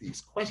pepper him with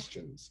these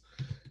questions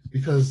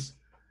because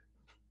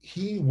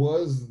he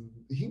was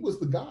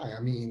the guy. I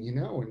mean,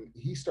 and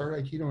he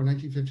started Aikido in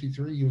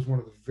 1953. He was one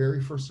of the very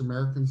first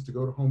Americans to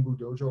go to Hombu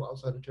Dojo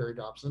outside of Terry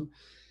Dobson.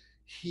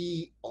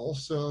 He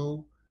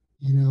also,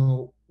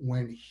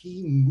 when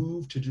he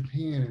moved to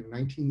Japan in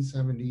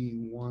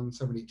 1971,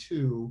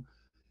 72,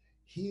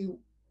 he,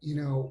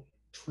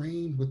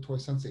 trained with Toi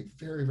Sensei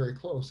very, very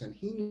close. And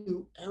he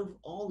knew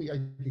all the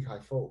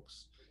Aikikai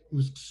folks. He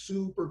was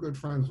super good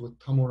friends with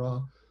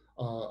Tamura,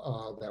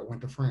 that went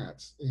to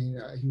France.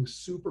 He was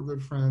super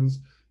good friends,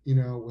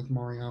 with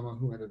Mariyama,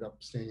 who ended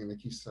up staying in the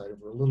Key Society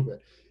for a little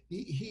bit.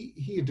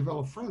 He had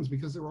developed friends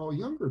because they were all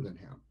younger than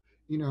him.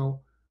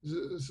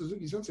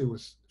 Suzuki Sensei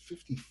was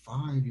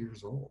 55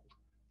 years old.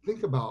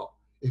 Think about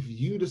if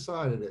you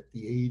decided at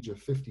the age of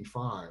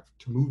 55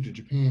 to move to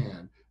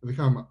Japan and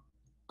become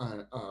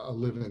a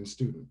live-in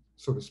student,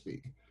 so to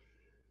speak.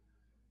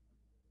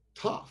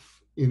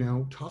 Tough,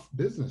 tough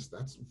business.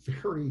 That's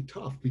very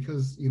tough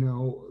because,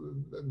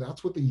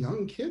 that's what the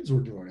young kids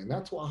were doing. And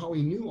that's how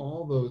he knew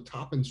all the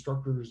top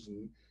instructors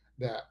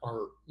that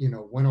are,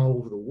 went all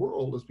over the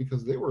world, is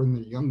because they were in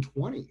their young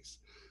 20s.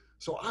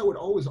 So I would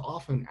always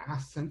often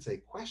ask Sensei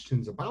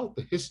questions about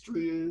the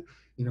history,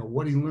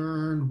 what he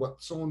learned,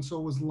 what so-and-so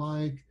was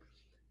like.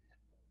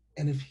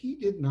 And if he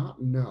did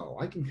not know,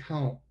 I can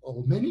count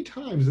many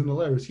times in the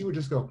letters, he would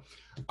just go,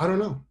 I don't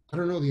know. I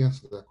don't know the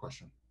answer to that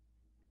question.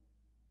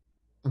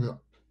 I'd be like,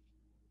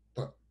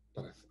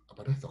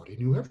 but I thought he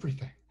knew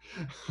everything.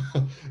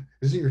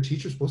 Isn't your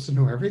teacher supposed to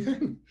know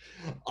everything?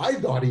 I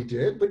thought he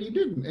did, but he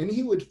didn't. And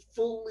he would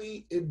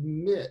fully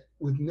admit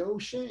with no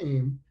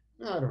shame,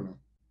 I don't know.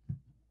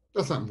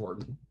 That's not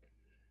important.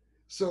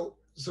 So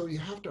you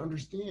have to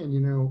understand,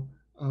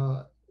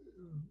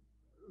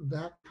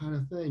 that kind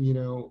of thing,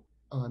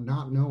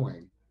 not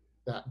knowing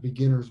that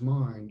beginner's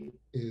mind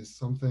is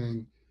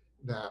something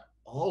that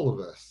all of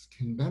us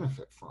can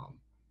benefit from,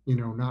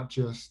 not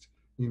just,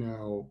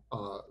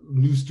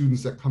 new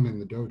students that come in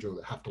the dojo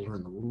that have to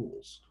learn the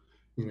rules.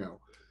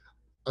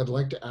 I'd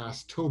like to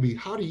ask Toby,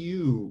 how do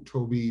you,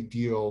 Toby,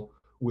 deal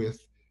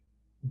with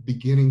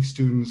beginning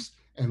students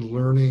and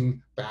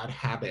learning bad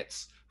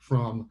habits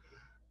from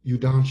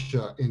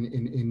Udansha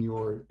in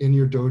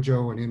your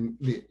dojo and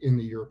in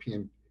the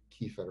European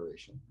Ki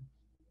Federation?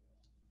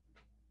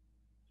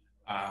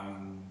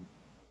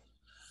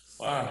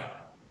 Well,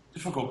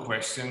 difficult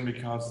question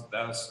because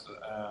there's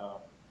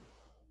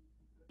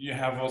you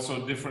have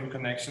also different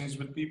connections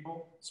with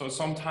people. So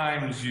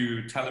sometimes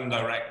you tell them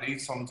directly,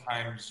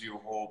 sometimes you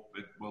hope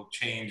it will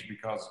change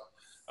because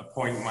a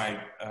point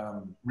might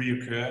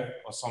reoccur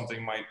or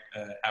something might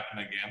happen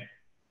again.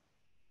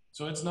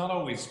 So it's not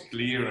always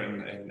clear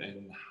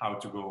in how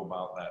to go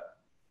about that.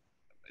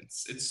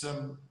 It's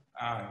a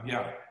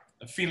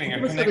feeling, a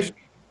connection.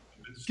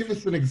 Give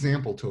us an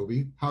example,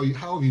 Toby. How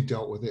have you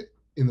dealt with it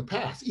in the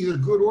past, either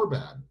good or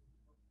bad?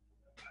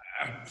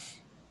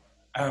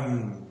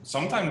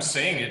 Sometimes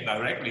saying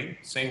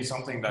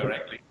something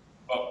directly,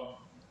 but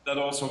that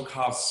also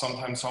causes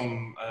sometimes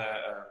some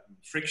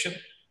friction.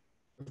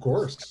 Of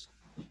course.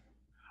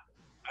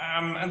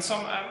 And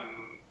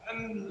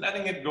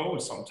letting it go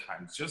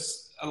sometimes,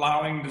 just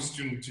allowing the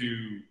student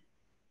to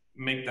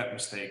make that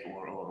mistake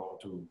or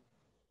to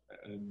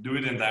do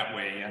it in that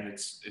way, and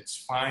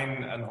it's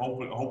fine, and not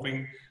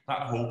hoping,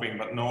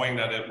 but knowing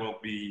that it will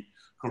be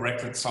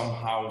corrected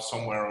somehow,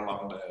 somewhere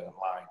along the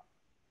line.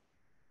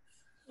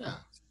 Yeah.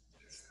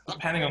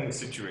 Depending on the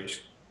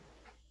situation.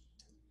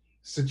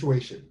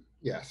 Situation,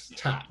 yes.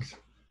 Tact.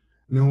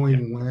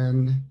 Knowing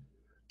when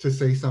to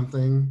say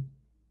something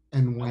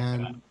and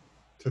when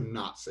to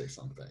not say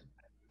something.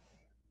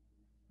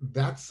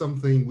 That's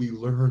something we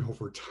learn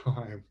over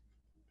time,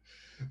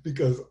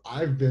 because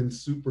I've been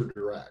super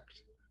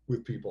direct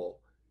with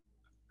people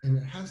and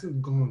it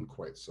hasn't gone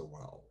quite so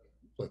well,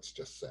 let's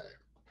just say.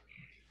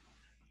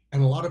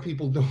 And a lot of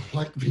people don't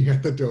like me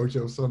at the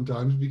dojo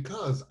sometimes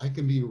because I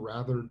can be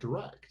rather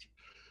direct.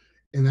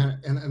 And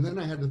then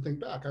I had to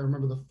think back. I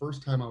remember the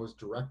first time I was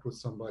direct with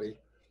somebody,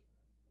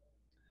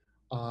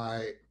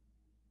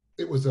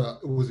 it was a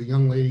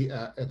young lady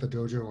at the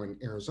dojo in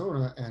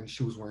Arizona, and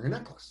she was wearing a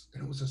necklace,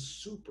 and it was a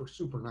super,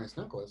 super nice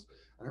necklace.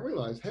 And I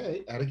realized,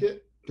 hey,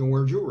 etiquette, don't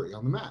wear jewelry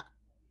on the mat.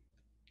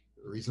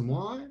 The reason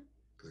why?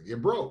 Because you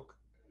get broke,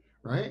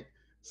 right?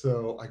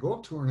 So I go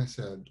up to her and I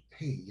said,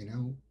 hey,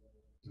 you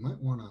might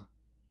want to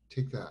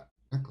take that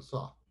necklace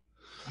off.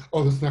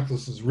 Oh, this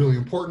necklace is really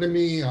important to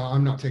me.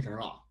 I'm not taking it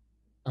off.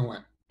 I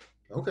went,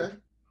 okay.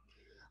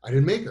 I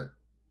didn't make her,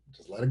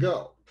 just let it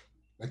go.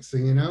 Next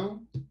thing you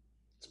know,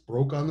 it's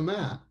broke on the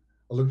mat.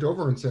 I looked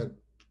over and said,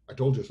 I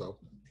told you so.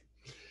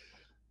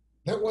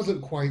 That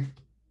wasn't quite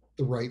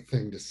the right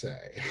thing to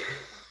say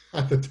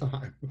at the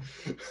time.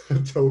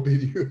 Toby,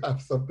 do you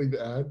have something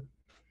to add?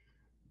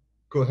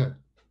 Go ahead.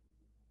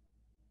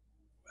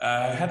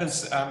 I had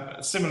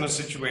a similar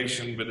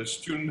situation with a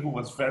student who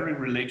was very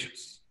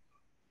religious,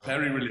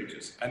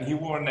 and he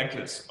wore a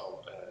necklace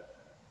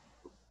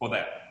for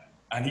that,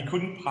 and he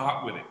couldn't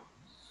part with it.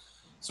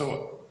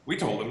 So we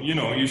told him,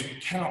 you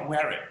cannot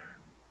wear it,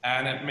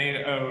 and it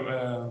made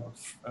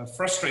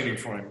frustrating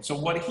for him. So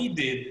what he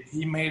did,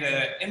 he made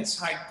an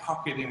inside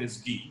pocket in his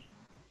gi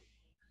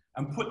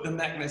and put the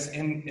necklace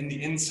in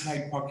the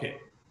inside pocket.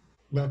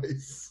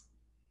 Nice.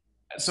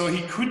 So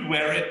he could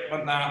wear it,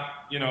 but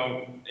not,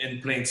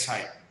 in plain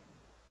sight.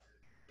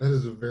 That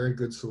is a very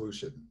good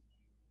solution.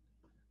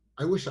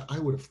 I wish I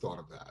would have thought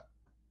of that.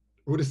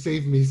 It would have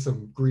saved me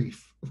some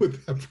grief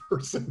with that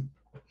person.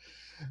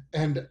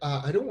 And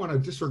I don't want to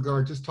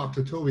disregard, just talk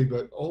to Toby,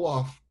 but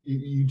Olaf,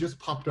 you just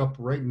popped up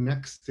right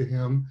next to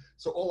him.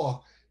 So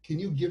Olaf, can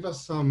you give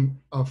us some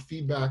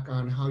feedback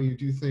on how you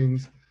do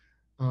things?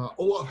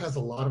 Olaf has a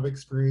lot of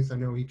experience. I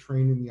know he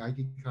trained in the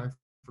Aikido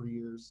for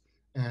years,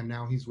 and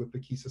now he's with the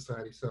Ki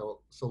Society.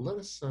 So let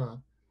us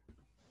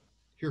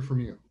hear from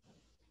you.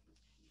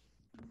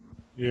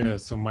 Yeah,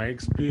 so my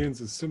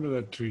experience is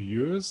similar to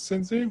yours,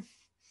 Sensei.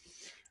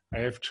 I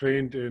have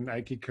trained in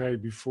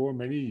Aikido before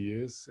many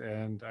years,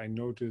 and I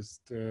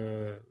noticed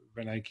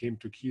when I came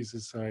to Ki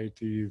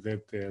Society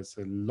that there's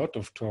a lot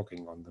of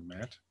talking on the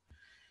mat.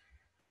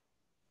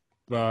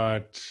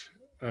 But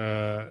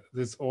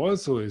this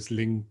also is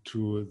linked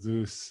to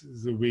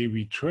the way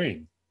we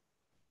train.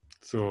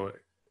 So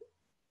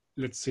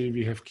let's say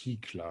we have Ki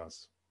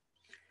class.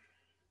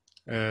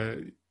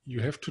 You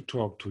have to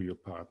talk to your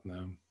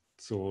partner.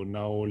 So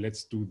now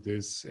let's do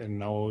this, and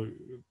now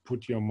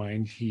put your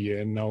mind here,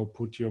 and now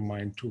put your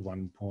mind to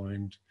one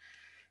point.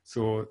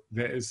 So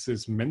there is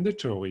this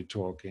mandatory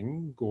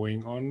talking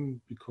going on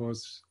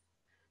because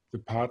the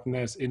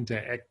partners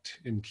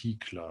interact in Ki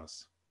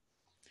class.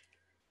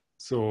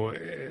 So,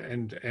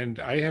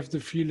 and I have the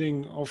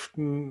feeling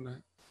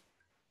often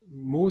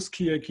most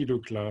Ki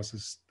Aikido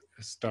classes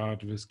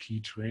start with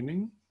Ki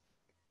training,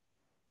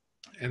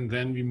 and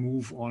then we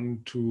move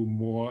on to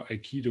more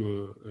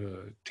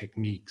Aikido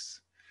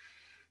techniques.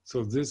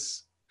 So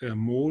this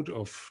mode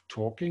of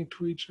talking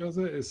to each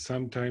other is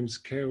sometimes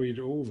carried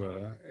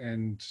over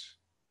and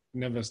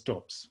never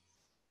stops.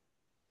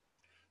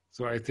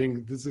 So I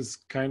think this is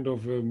kind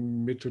of a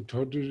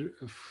methodology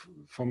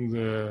from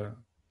the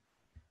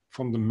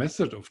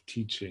method of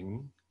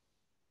teaching.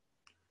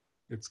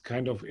 It's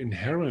kind of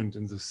inherent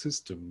in the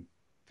system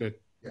that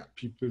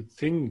people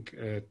think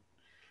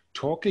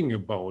talking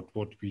about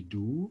what we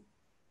do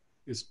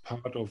is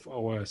part of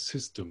our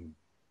system.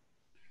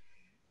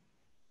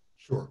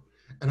 Sure.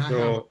 And I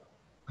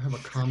have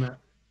a comment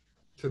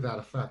to that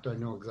effect. I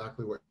know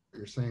exactly what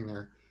you're saying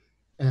there.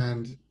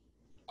 And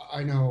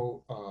I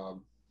know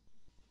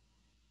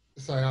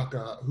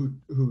Sayaka,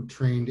 who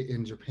trained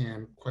in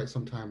Japan quite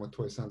some time with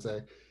Toi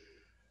Sensei,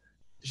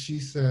 she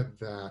said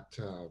that,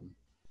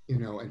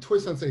 and Toi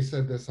Sensei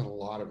said this in a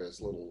lot of his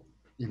little,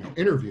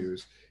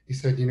 interviews. He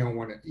said,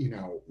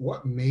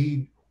 what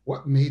made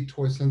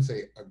Toi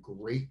Sensei a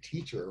great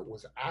teacher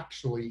was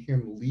actually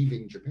him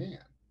leaving Japan.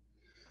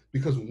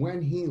 Because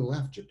when he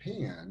left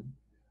Japan,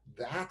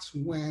 that's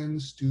when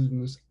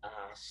students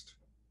asked,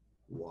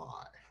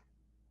 why?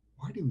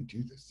 Why do we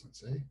do this,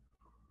 Sensei?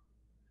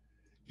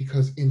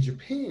 Because in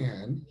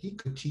Japan, he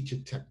could teach a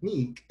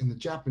technique, and the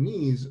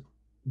Japanese,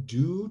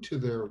 due to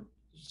their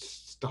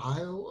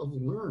style of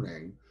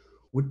learning,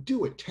 would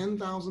do it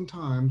 10,000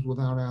 times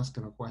without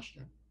asking a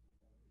question.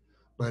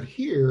 But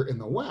here in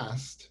the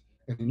West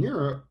and in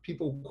Europe,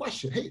 people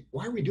question, hey,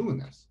 why are we doing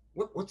this?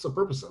 What's the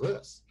purpose of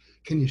this?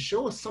 Can you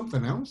show us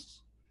something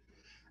else?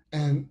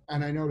 And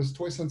I noticed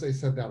Toi Sensei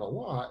said that a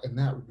lot, and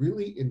that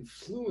really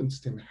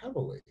influenced him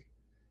heavily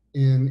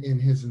in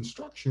his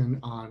instruction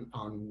on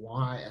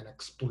why and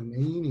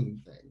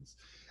explaining things.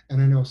 And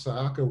I know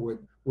Sayaka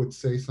would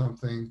say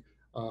something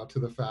to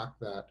the fact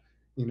that,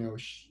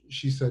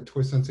 she said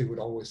Toi Sensei would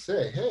always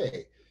say,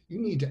 hey, you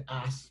need to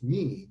ask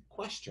me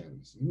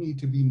questions. You need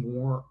to be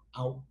more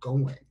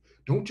outgoing.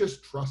 Don't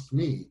just trust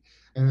me.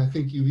 And I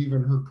think you've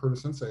even heard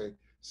Curtis Sensei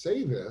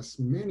say this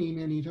many,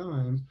 many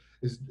times,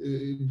 is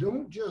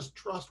don't just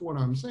trust what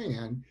I'm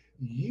saying.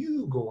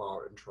 You go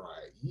out and try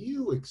it.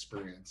 You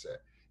experience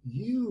it.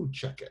 You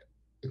check it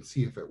and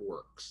see if it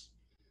works.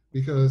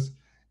 Because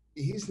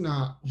he's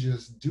not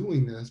just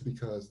doing this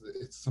because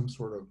it's some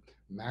sort of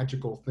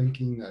magical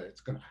thinking that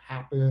it's going to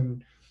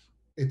happen.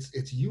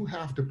 It's you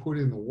have to put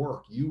in the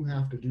work. You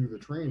have to do the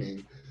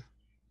training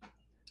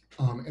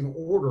in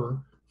order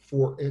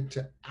for it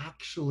to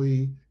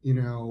actually,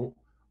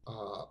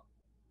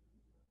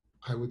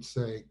 I would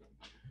say,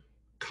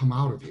 come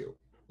out of you,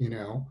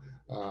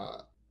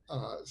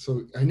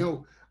 so I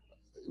know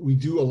we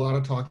do a lot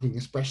of talking,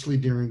 especially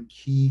during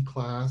Ki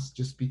class,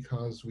 just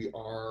because we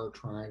are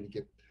trying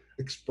to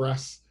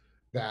express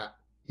that,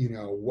 you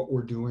know, what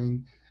we're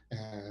doing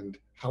and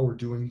how we're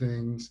doing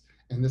things.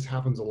 And this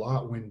happens a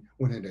lot when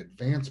an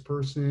advanced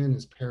person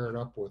is paired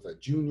up with a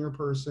junior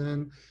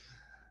person.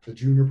 The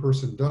junior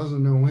person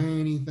doesn't know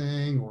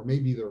anything, or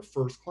maybe they're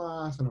first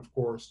class. And of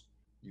course,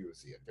 you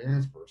as the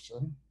advanced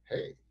person,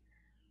 hey,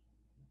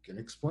 can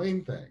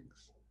explain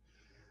things.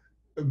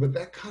 But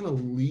that kind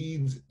of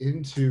leads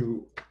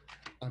into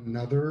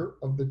another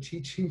of the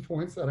teaching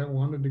points that I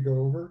wanted to go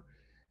over.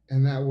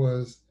 And that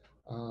was,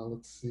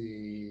 let's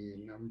see,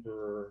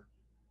 number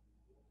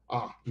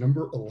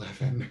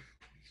 11.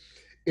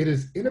 It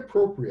is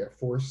inappropriate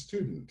for a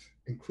student,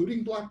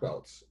 including black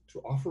belts, to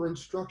offer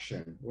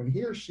instruction when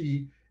he or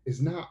she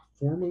is not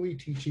formally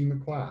teaching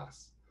the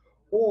class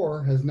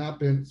or has not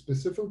been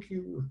specifically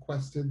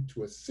requested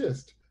to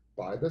assist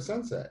by the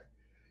sensei.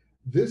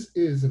 This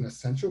is an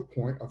essential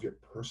point of your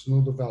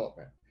personal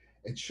development.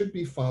 It should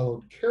be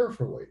followed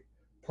carefully,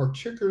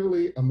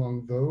 particularly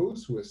among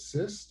those who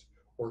assist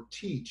or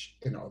teach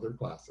in other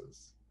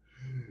classes.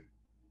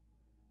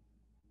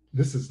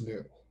 This is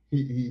new.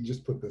 He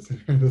just put this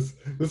in here.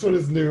 This one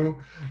is new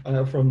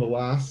from the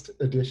last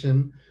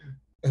edition.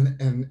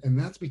 And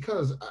that's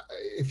because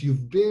if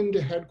you've been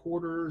to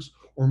headquarters,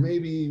 or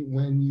maybe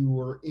when you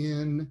were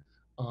in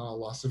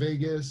Las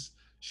Vegas,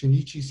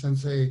 Shinichi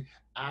Sensei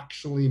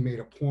actually made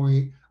a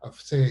point of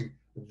saying,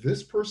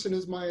 this person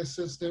is my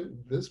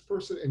assistant, this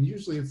person, and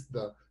usually it's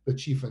the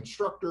chief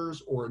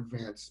instructors or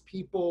advanced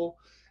people.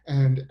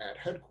 And at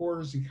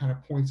headquarters, he kind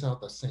of points out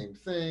the same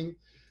thing.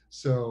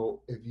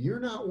 So if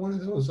you're not one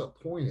of those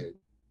appointed,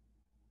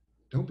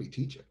 don't be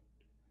teaching,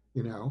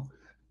 you know?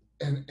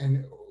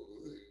 And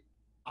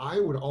I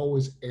would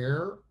always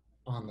err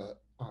on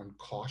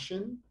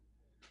caution,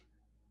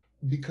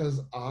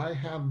 because I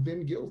have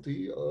been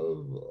guilty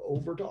of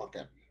over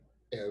talking,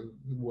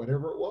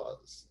 whatever it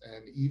was.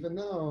 And even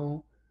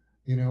though,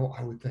 you know,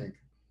 I would think,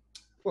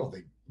 well,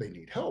 they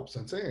need help,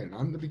 Sensei, and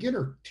I'm the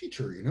beginner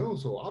teacher, you know,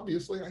 so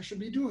obviously I should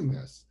be doing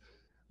this.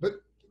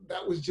 But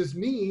that was just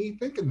me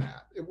thinking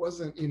that. It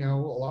wasn't, you know,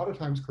 a lot of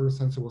times Curtis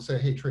Sensei will say,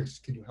 hey, Trace,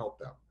 can you help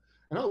them?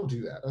 And I'll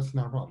do that. That's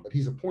not a problem. But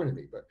he's appointed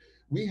me. But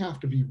we have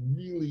to be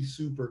really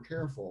super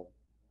careful,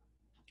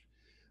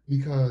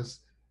 because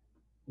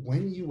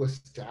when you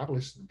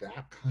establish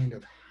that kind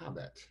of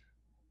habit,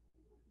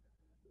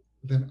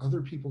 then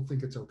other people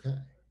think it's okay.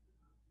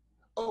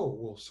 Oh,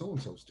 well,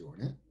 so-and-so's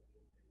doing it.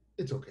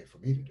 It's okay for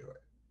me to do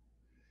it.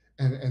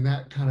 And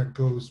that kind of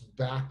goes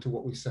back to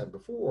what we said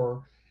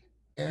before.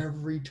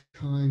 Every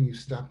time you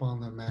step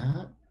on the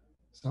mat,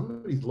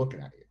 somebody's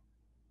looking at you,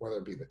 whether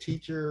it be the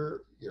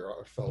teacher,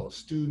 your fellow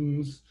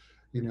students,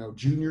 you know,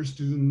 junior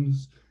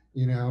students.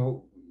 You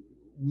know,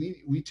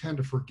 we tend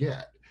to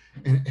forget.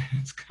 And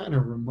it's kind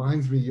of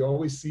reminds me, you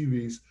always see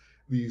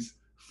these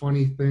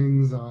funny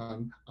things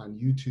on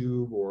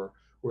YouTube, or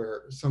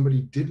where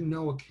somebody didn't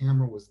know a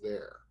camera was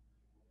there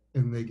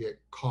and they get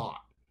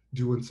caught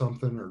doing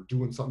something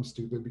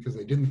stupid because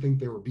they didn't think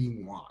they were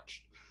being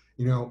watched.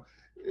 You know,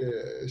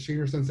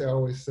 Shiner Sensei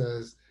always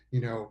says,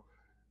 you know,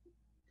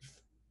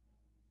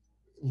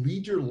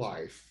 lead your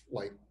life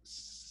like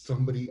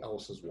somebody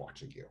else is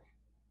watching you.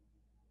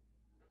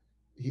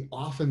 He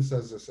often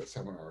says this at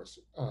seminars.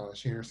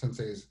 Shiner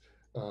Sensei is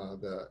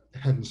the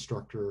head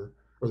instructor,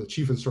 or the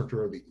chief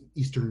instructor of the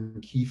Eastern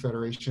Key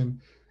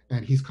Federation,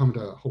 and he's come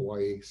to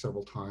Hawaii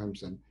several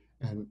times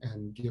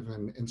and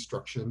given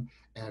instruction.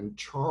 And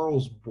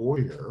Charles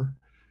Boyer,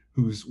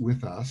 who's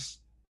with us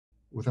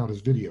without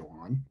his video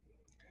on,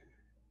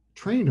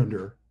 trained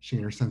under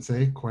Shiner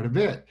Sensei quite a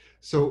bit.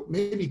 So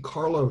maybe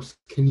Carlos,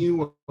 can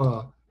you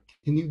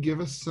give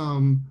us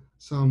some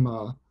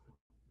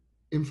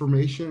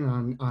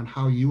information on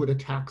how you would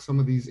attack some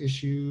of these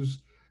issues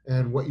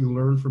and what you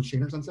learned from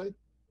Shiner Sensei?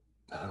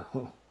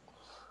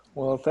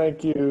 Well,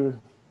 thank you,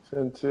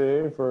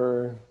 Sensei,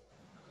 for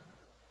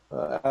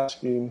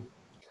asking.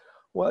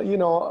 Well, you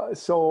know,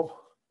 so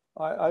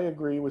I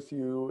agree with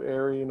you.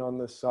 Erring on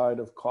the side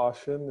of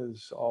caution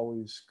is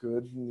always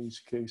good in these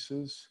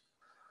cases.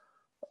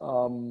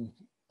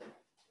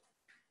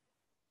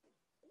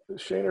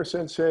 Shiner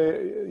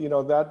Sensei, you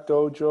know, that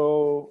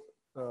dojo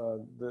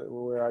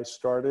where I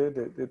started,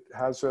 it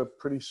has a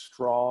pretty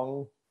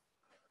strong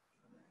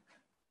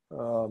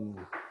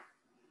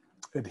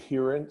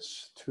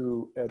adherence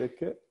to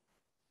etiquette.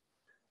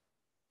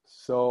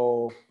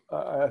 So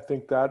I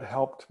think that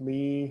helped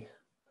me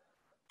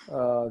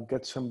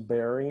get some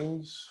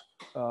bearings.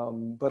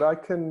 But I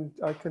can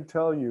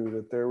tell you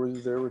that there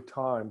were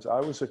times. I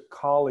was a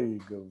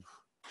colleague of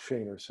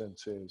Shiner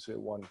Sensei's at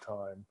one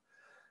time.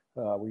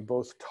 We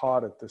both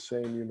taught at the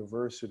same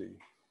university.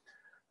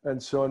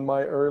 And so in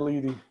my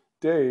early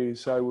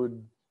days, I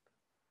would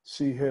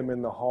see him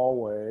in the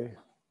hallway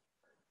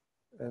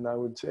and I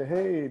would say,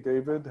 hey,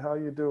 David, how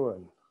you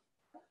doing?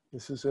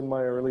 This is in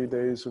my early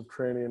days of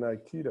training in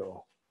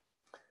Aikido.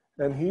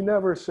 And he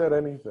never said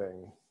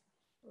anything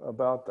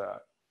about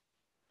that.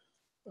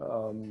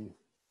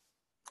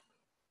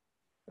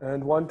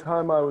 And one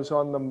time I was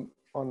on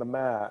the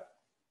mat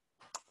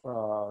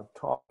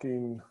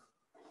talking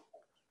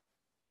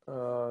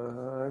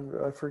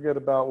I forget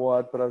about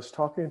what, but I was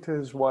talking to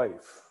his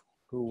wife,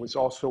 who was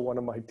also one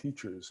of my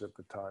teachers at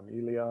the time,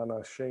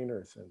 Ileana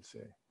Shaner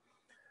Sensei.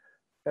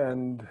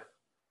 And,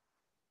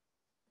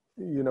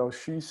 you know,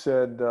 she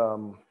said,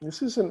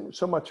 this isn't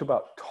so much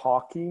about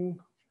talking,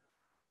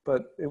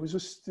 but it was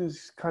just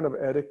this kind of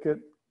etiquette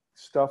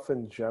stuff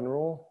in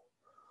general.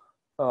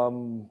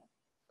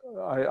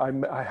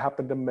 I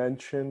happened to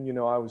mention, you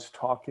know, I was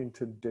talking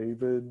to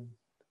David,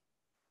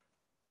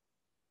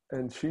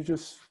 and she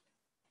just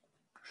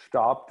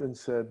stopped and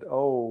said,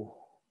 "Oh,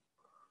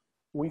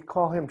 we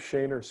call him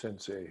Shaner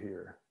Sensei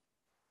here."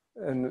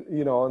 And,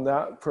 you know, and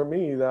that, for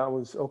me, that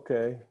was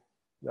okay.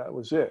 That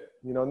was it,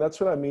 you know, and that's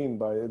what I mean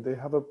by it. They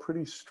have a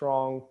pretty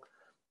strong,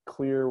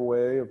 clear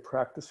way of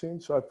practicing.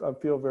 So I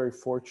feel very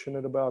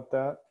fortunate about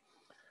that.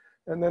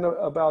 And then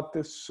about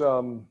this,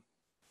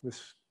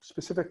 this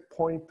specific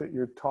point that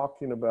you're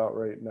talking about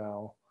right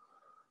now,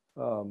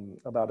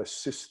 about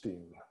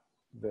assisting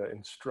the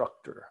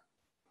instructor.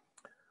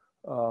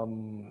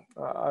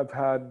 I've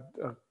had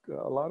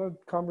a lot of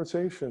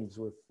conversations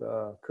with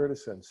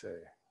Curtis Sensei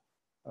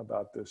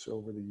about this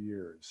over the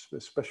years,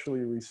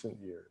 especially recent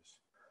years.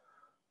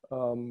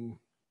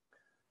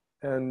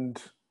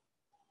 And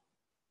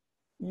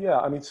yeah,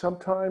 I mean,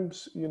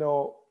 sometimes, you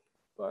know,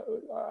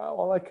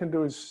 all I can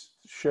do is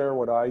share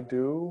what I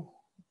do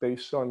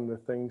based on the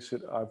things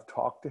that I've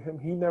talked to him.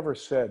 He never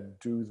said,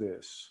 do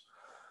this,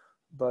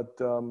 but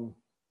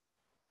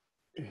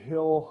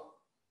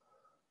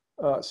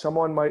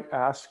someone might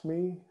ask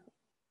me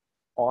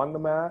on the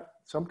mat,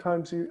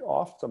 sometimes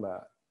off the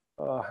mat,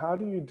 how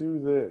do you do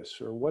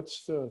this? Or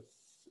what's the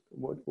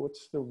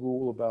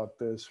rule about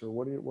this? Or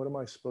what am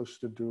I supposed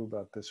to do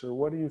about this? Or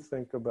what do you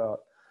think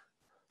about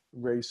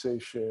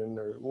raceation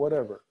or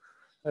whatever?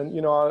 And,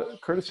 you know,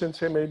 Curtis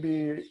Sensei may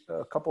be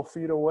a couple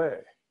feet away.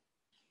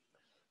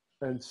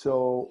 And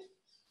so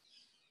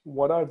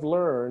what I've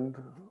learned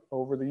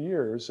over the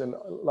years, and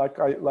like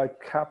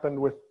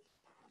happened with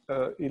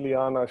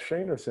Ileana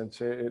Shaner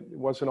Sensei, it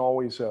wasn't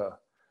always a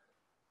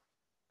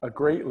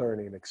great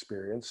learning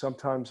experience.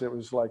 Sometimes it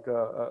was like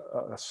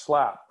a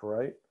slap,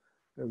 right?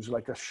 It was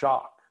like a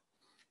shock.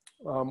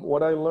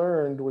 What I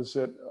learned was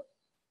that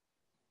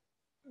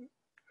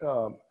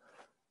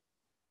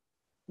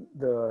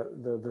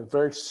the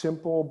very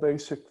simple,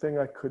 basic thing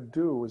I could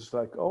do was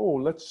like, oh,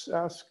 let's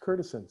ask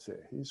Curtis Sensei.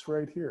 He's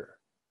right here.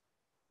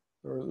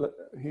 Or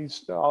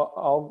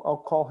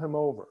I'll call him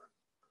over.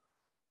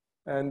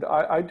 And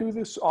I do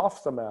this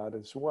off the mat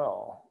as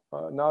well,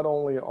 not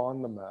only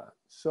on the mat.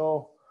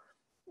 So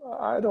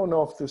I don't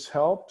know if this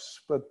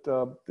helps, but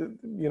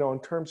you know, in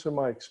terms of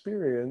my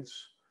experience,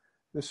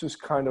 this is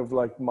kind of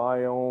like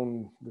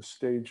the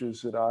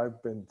stages that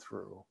I've been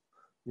through,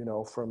 you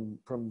know, from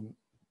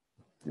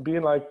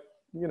being like,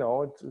 you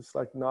know, it's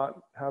like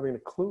not having a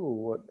clue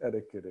what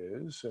etiquette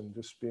is and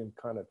just being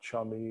kind of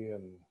chummy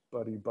and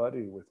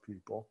buddy with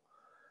people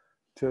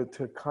to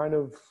kind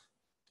of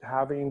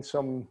having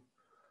some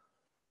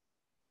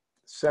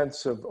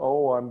sense of,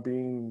 oh,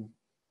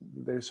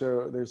 there's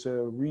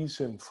a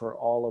reason for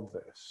all of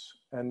this.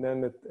 And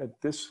then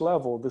at this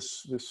level,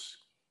 this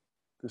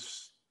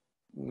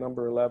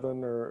number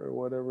 11 or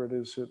whatever it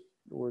is that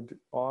we're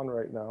on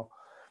right now,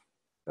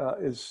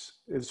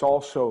 is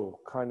also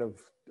kind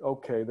of,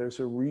 okay, there's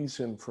a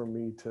reason for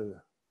me to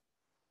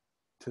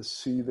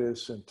see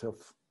this and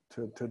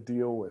to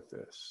deal with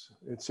this.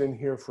 It's in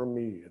here for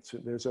me.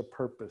 There's a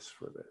purpose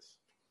for this.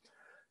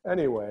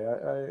 Anyway,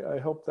 I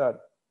hope that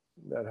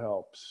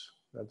helps.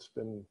 That's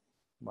been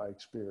my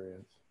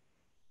experience.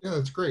 Yeah,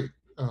 that's great.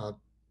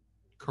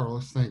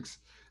 Carlos, thanks.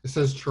 It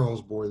says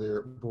Charles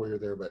Boyer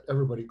there, but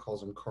everybody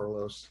calls him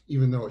Carlos,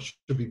 even though it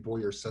should be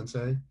Boyer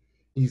Sensei.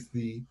 He's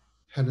the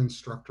head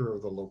instructor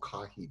of the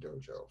Lokahi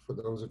Dojo, for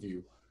those of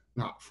you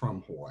not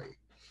from Hawaii.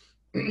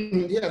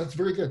 Yeah, that's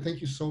very good.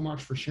 Thank you so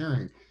much for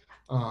sharing.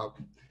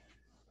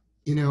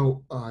 You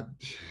know,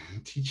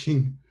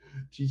 teaching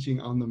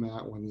on the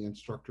mat when the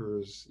instructor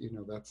is, you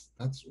know,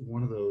 that's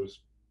one of those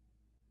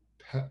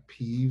pet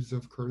peeves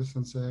of Curtis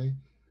Sensei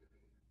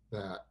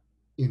that,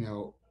 you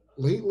know,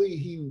 lately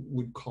he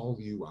would call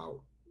you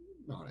out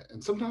on it.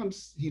 And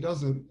sometimes he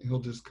doesn't. He'll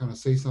just kind of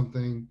say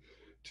something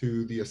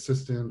to the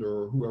assistant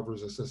or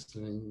whoever's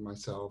assisting,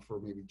 myself or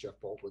maybe Jeff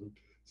Baldwin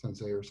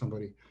Sensei or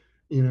somebody.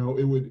 You know,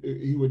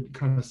 he would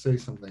kind of say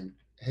something,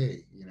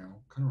 hey, you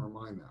know, kind of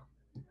remind them,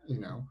 you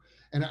know.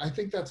 And I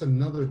think that's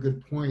another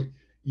good point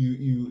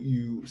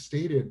you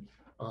stated,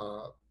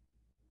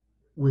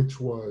 which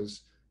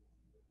was,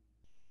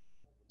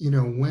 you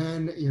know,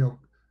 when, you know,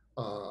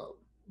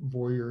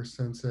 Boyer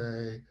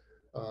Sensei,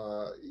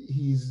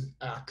 he's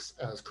acts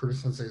as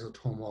Curtis Sensei's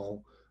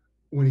Otomo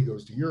when he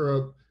goes to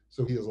Europe.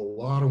 So he has a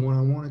lot of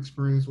one-on-one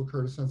experience with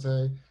Curtis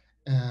Sensei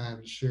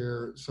and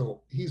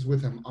so he's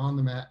with him on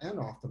the mat and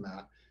off the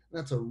mat. And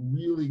that's a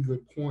really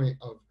good point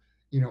of,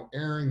 you know,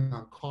 erring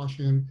on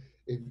caution.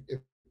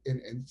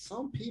 And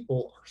some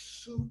people are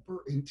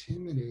super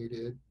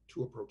intimidated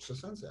to approach the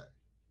sensei.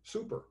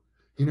 Super,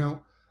 you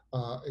know,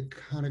 it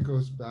kind of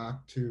goes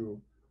back to,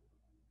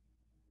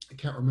 I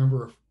can't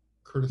remember if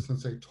Curtis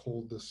Sensei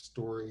told this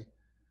story.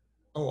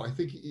 Oh, I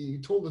think he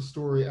told the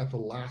story at the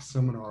last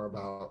seminar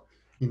about,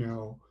 you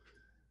know,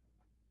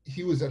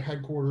 he was at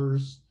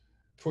headquarters,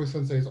 Toy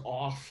Sensei's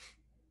off,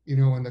 you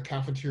know, in the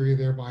cafeteria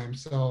there by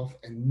himself,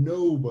 and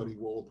nobody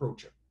will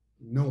approach him.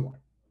 No one.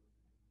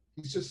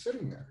 He's just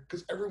sitting there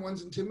because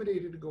everyone's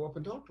intimidated to go up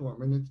and talk to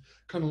him. And it's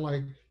kind of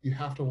like you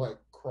have to like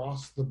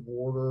cross the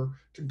border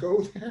to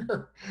go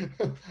there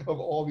of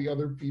all the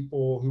other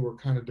people who are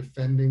kind of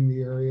defending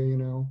the area, you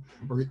know,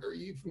 or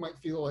you might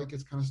feel like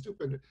it's kind of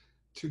stupid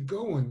to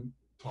go and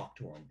talk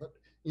to him. But,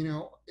 you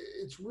know,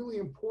 it's really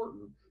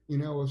important, you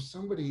know, if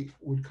somebody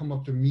would come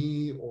up to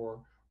me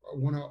or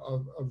one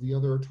of the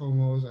other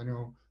Otomos, I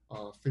know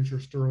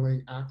Fincher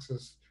Sterling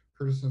access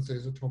Curtis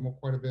Sensei's Otomo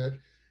quite a bit,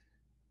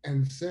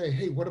 and say,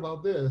 hey, what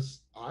about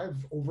this?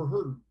 I've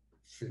overheard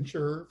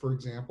Fincher, for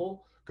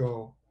example,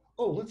 go,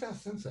 oh, let's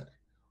ask Sensei.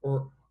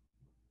 Or,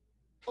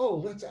 oh,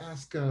 let's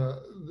ask,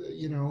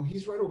 you know,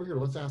 he's right over here,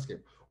 let's ask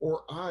him.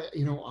 Or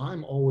you know,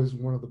 I'm always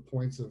one of the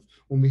points of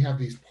when we have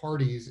these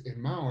parties in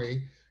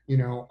Maui, you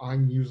know,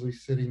 I'm usually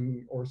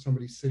sitting or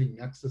somebody's sitting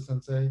next to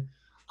Sensei.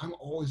 I'm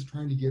always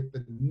trying to get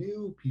the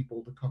new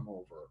people to come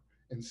over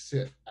and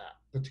sit at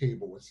the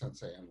table with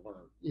Sensei and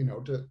learn, you know,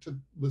 to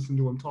listen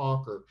to him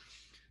talk or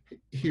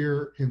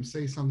hear him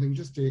say something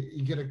just to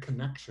get a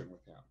connection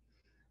with him.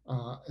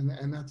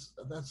 And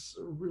that's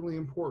really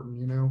important,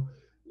 you know,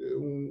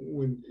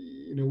 when,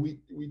 you know,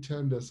 we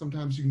tend to,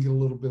 sometimes you can get a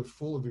little bit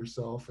full of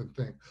yourself and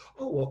think,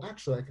 oh, well,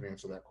 actually I can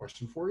answer that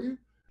question for you.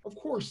 Of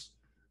course,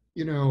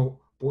 you know,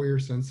 Boyer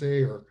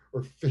Sensei or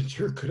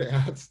Fincher could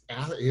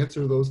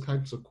answer those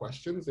types of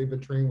questions. They've been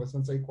trained with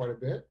Sensei quite a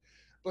bit,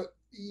 but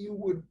you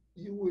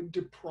would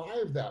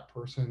deprive that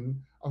person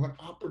of an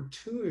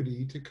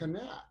opportunity to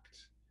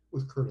connect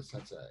with Curtis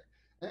Sensei.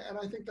 And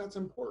I think that's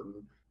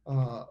important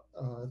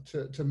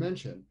to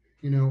mention,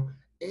 you know,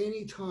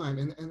 anytime,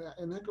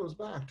 and that goes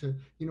back to,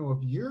 you know,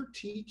 if you're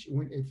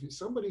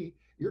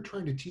you're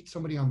trying to teach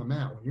somebody on the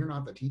mat when you're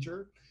not the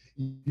teacher,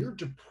 you're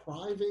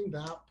depriving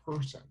that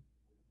person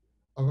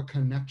of a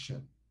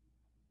connection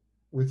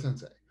with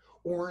Sensei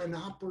or an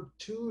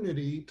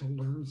opportunity to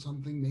learn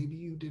something maybe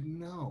you didn't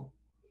know.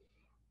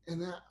 And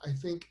that, I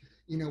think,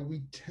 you know,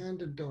 we tend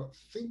to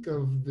think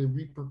of the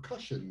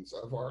repercussions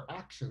of our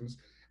actions,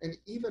 and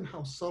even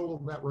how subtle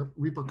that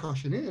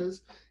repercussion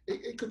is,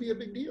 it could be a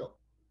big deal.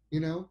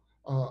 You know,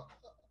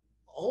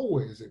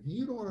 always, if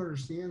you don't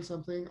understand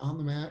something on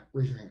the mat,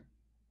 raise your hand.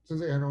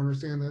 Sensei, I don't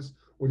understand this.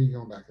 What are you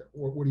going back at?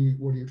 What are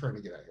you trying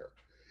to get at here?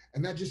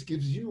 And that just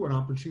gives you an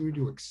opportunity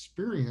to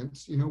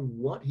experience, you know,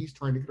 what he's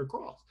trying to get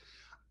across.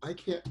 I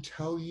can't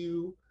tell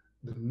you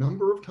the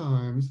number of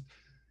times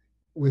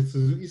with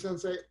Suzuki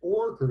Sensei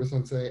or Curtis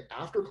Sensei,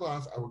 after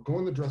class, I would go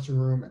in the dressing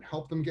room and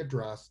help them get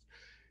dressed.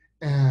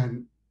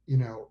 And, you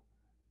know,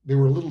 they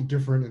were a little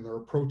different in their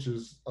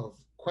approaches of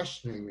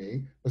questioning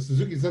me, but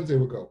Suzuki Sensei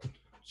would go,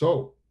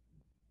 so,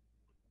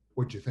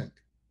 what'd you think?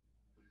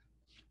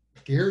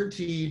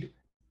 Guaranteed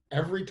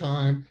every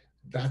time,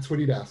 that's what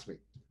he'd ask me.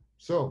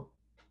 So,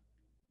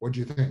 what'd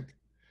you think?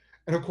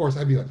 And of course,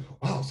 I'd be like,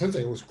 wow,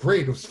 Sensei, it was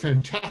great. It was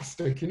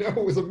fantastic. You know,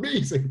 it was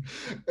amazing.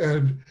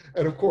 And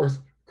of course,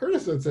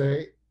 Curtis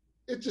Sensei,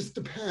 it just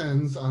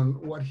depends on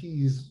what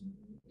he's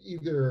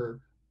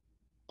either,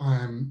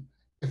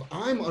 if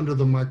I'm under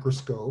the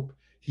microscope,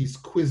 he's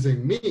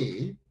quizzing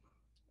me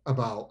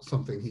about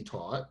something he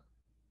taught,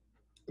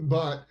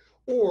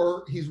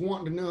 or he's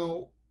wanting to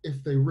know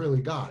if they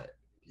really got it.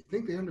 Do you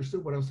think they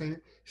understood what I was saying?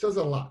 He says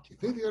that a lot. Do you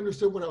think they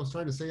understood what I was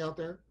trying to say out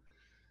there?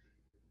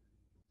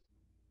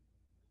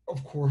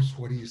 Of course,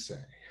 what do you say?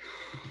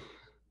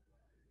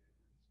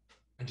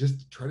 I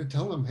just try to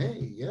tell them,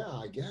 hey, yeah,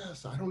 I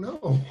guess, I don't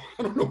know.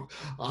 I don't know.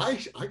 I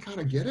kind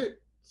of get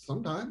it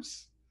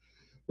sometimes,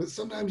 but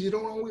sometimes you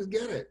don't always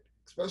get it,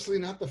 especially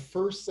not the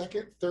first,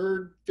 second,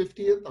 third,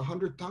 50th,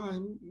 100th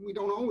time. We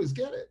don't always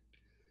get it.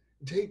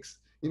 It takes,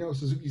 you know,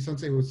 Suzuki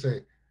Sensei would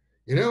say,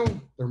 you know,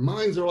 their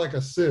minds are like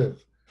a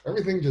sieve.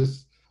 Everything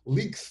just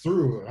leaks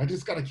through. I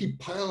just got to keep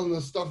piling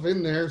this stuff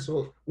in there so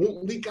it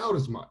won't leak out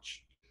as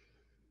much.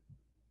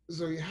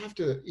 So you have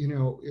to, you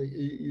know,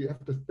 you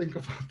have to think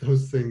about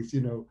those things,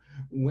 you know,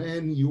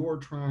 when you're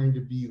trying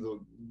to be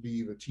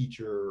the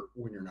teacher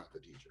when you're not the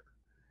teacher,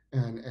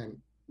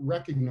 and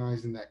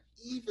recognizing that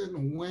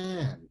even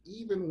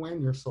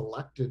when you're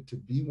selected to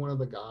be one of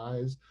the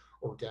guys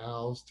or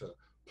gals to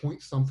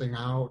point something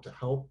out to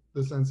help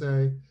the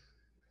sensei,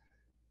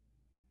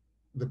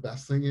 the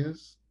best thing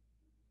is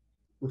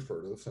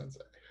refer to the sensei.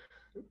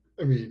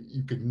 I mean,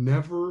 you could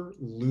never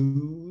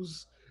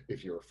lose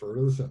if you refer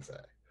to the sensei.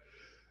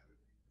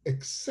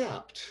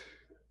 Except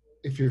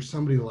if you're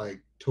somebody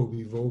like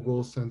Toby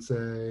Vogel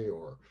Sensei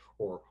or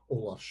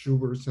Olaf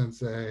Schubert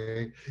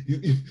Sensei,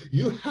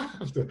 you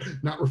have to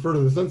not refer to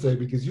the sensei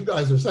because you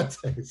guys are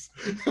senseis.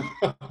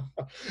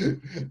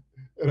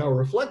 And I'll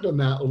reflect on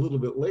that a little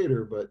bit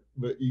later, but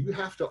you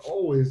have to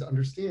always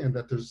understand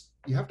that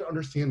you have to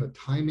understand the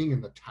timing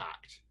and the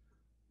tact.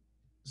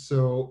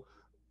 So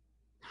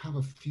have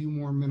a few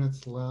more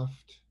minutes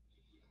left.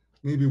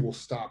 maybe we'll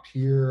stop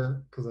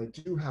here because I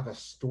do have a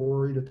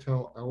story to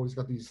tell. I always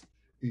got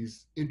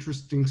these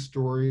interesting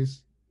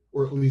stories,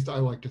 or at least I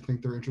like to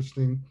think they're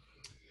interesting.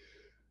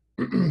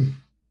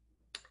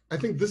 I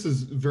think this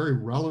is very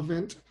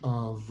relevant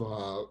of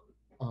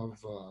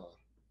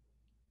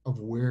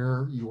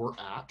where you're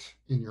at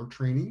in your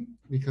training,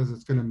 because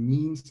it's going to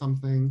mean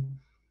something.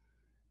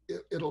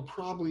 It'll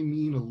probably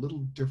mean a little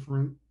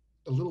different,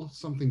 a little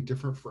something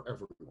different for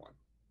everyone.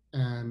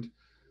 And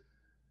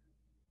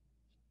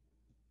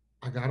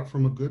I got it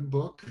from a good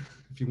book.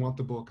 If you want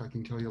the book, I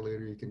can tell you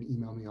later. You can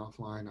email me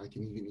offline. I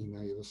can even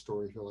email you the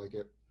story if you like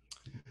it.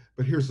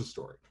 But here's the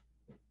story.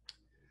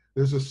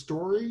 There's a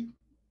story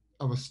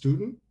of a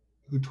student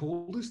who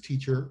told his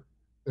teacher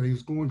that he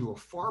was going to a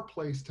far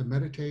place to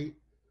meditate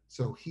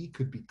so he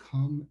could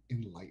become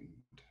enlightened.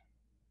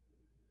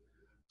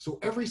 So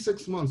every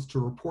 6 months, to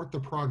report the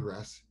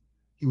progress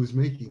he was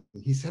making,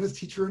 he sent his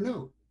teacher a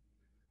note.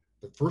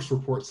 The first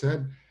report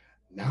said,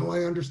 "Now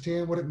I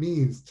understand what it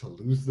means to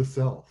lose the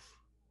self."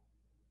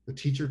 The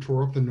teacher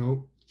tore up the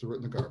note, threw it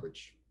in the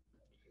garbage.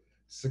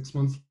 6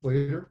 months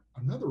later,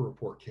 another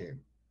report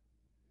came.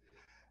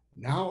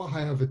 "Now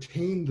I have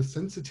attained the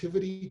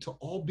sensitivity to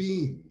all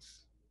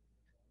beings."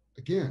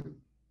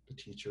 Again, the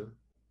teacher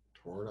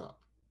tore it up.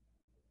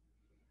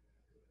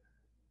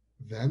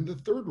 Then the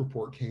third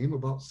report came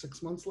about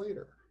 6 months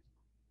later.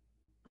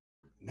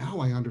 "Now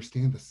I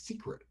understand the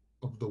secret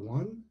of the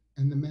one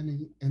and the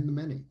many and the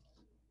many."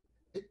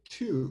 It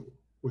too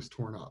was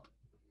torn up.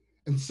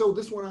 And so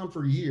this went on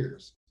for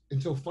years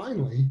until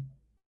finally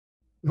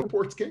no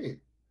reports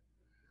came.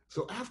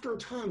 So after a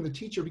time, the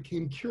teacher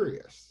became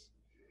curious.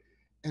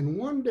 And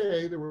one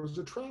day there was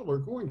a traveler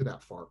going to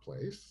that far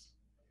place.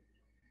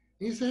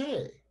 And he said,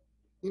 "Hey,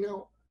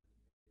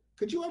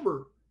 could you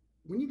ever,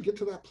 when you get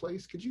to that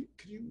place, could you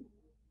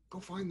go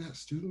find that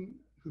student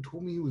who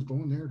told me he was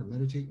going there to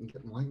meditate and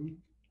get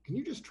enlightened? Can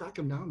you just track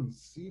him down and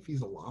see if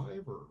he's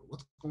alive or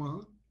what's going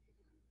on?"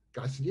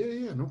 Guy said,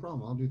 yeah, no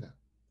problem. I'll do that.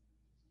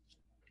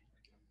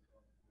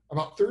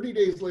 About 30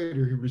 days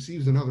later, he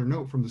receives another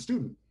note from the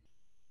student.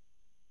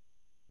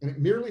 And it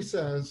merely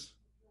says,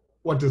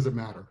 "What does it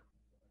matter?"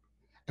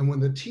 And when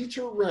the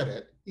teacher read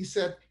it, he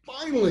said,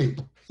 "Finally,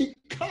 he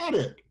got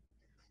it.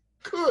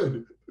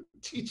 Good.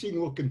 Teaching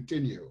will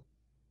continue."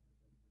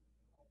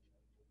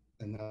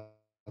 And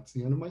that's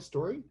the end of my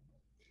story.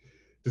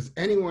 Does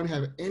anyone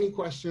have any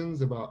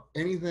questions about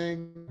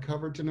anything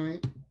covered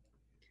tonight?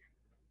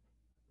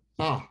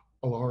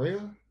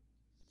 Ilaria?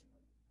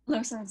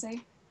 Hello,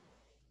 Sensei.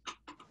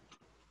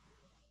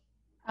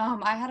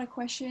 I had a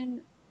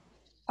question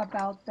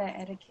about the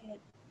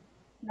etiquette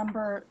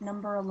number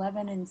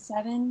 11 and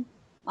 7.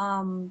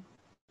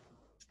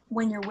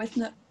 When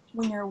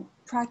you're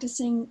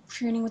practicing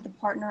training with the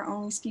partner,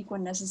 only speak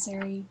when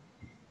necessary.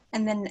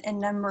 And then in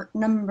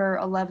number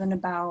 11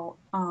 about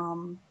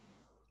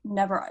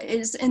never, it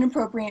is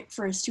inappropriate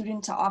for a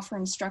student to offer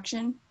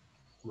instruction.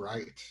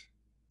 Right.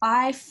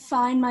 I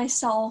find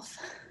myself,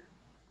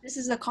 this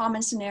is a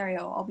common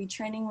scenario. I'll be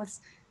training with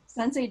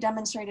Sensei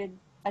demonstrated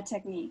a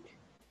technique,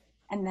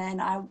 and then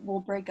I will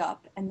break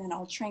up, and then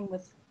I'll train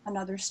with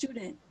another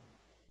student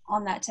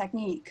on that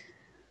technique.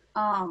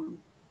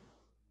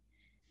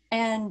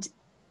 And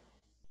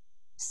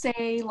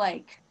say,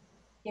 like,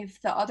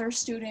 if the other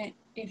student,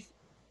 if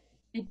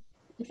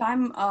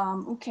I'm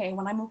okay,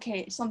 when I'm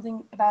okay,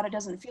 something about it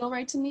doesn't feel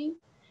right to me,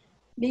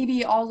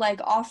 maybe I'll like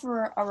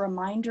offer a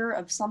reminder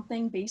of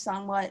something based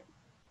on what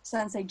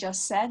Sensei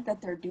just said that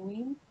they're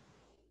doing.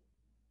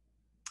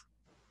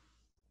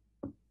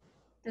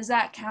 Does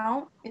that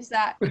count? Is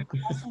that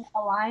crossing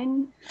a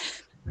line?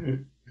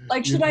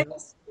 Like, should I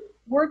just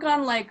work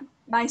on like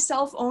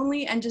myself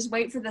only and just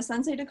wait for the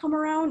Sensei to come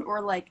around,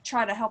 or like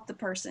try to help the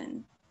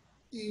person?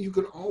 You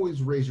can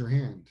always raise your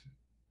hand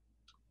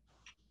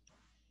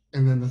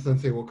and then the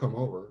Sensei will come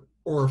over.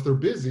 Or if they're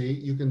busy,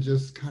 you can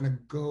just kind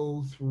of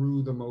go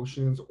through the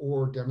motions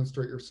or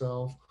demonstrate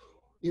yourself.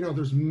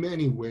 There's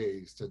many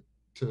ways to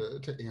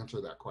answer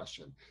that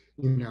question.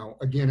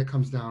 Again, it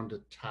comes down to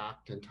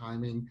tact and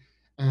timing,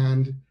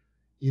 and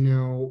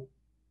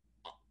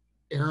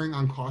erring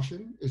on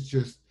caution is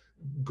just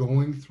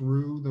going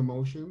through the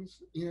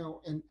motions,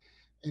 and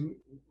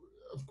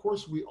of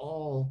course we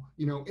all,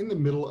 in the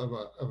middle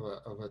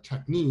of a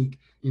technique,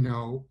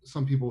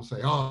 some people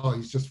say, "Oh,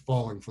 he's just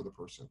falling for the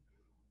person."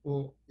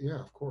 Well, yeah,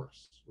 of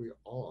course we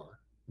all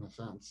are, in a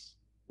sense.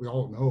 We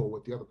all know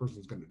what the other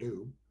person's going to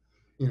do.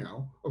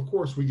 Of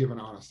course we give an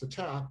honest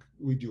attack.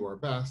 We do our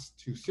best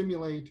to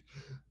simulate,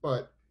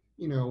 but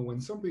when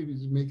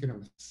somebody's making a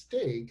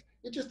mistake,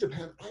 it just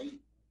depends. I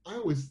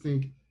always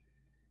think,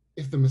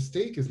 if the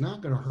mistake is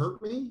not going to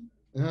hurt me,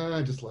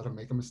 just let them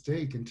make a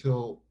mistake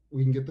until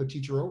we can get the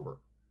teacher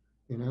over.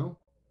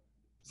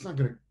 It's not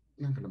going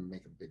to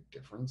make a big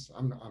difference.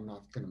 I'm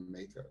not going to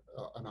make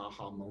an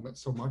aha moment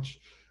so much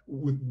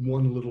with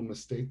one little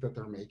mistake that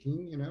they're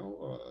making.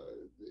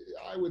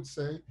 I would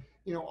say,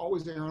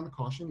 always err on the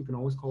caution. You can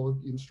always call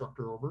the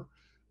instructor over,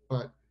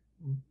 but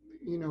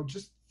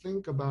just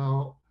think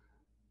about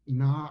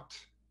not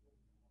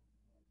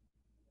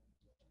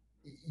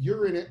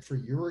you're in it for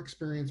your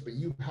experience, but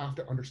you have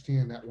to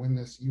understand that when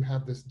you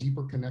have this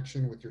deeper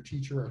connection with your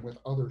teacher and with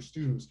other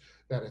students,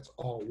 that it's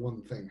all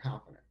one thing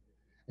happening.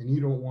 And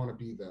you don't want to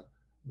be the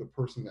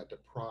person that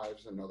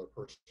deprives another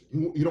person.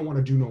 You don't want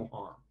to do no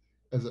harm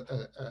as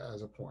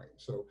a point.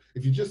 So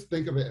if you just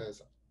think of it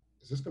as,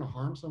 is this going to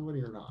harm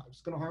somebody or not? If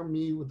it's going to harm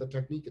me with the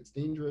technique, it's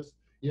dangerous.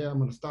 Yeah, I'm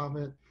going to stop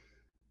it.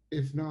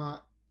 If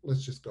not,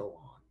 let's just go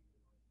on.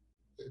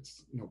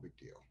 It's no big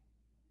deal.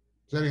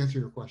 Does that answer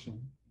your question?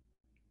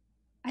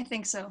 I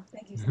think so.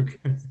 Thank you.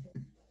 Okay.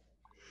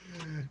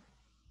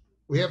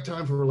 We have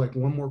time for like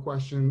one more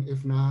question.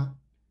 If not,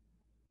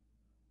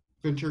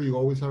 Fincher, you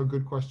always have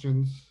good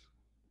questions.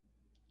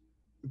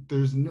 If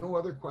there's no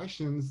other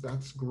questions,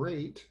 that's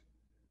great.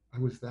 I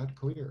was that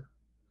clear.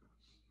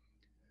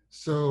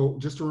 So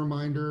just a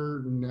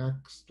reminder,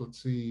 next,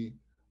 let's see,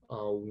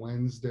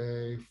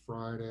 Wednesday,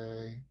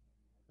 Friday,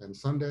 and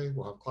Sunday,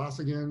 we'll have class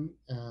again.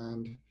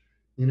 And,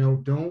 you know,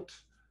 don't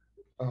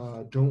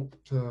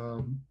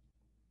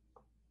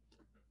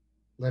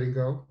letting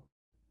go.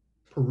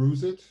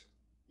 Peruse it.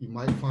 You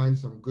might find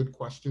some good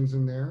questions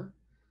in there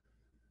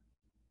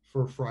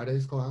for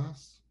Friday's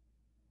class.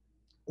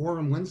 Or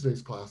in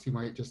Wednesday's class, you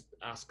might just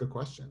ask a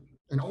question.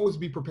 And always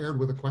be prepared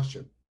with a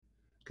question,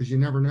 because you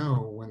never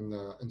know when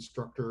the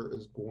instructor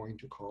is going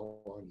to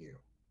call on you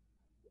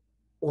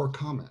or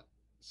comment.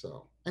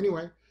 So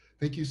anyway,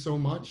 thank you so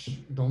much.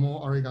 Domo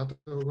arigato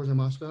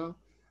gozaimashita.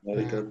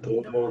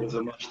 Arigatou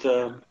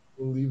gozaimashita.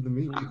 We'll leave the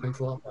meeting. Thanks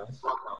a lot, guys.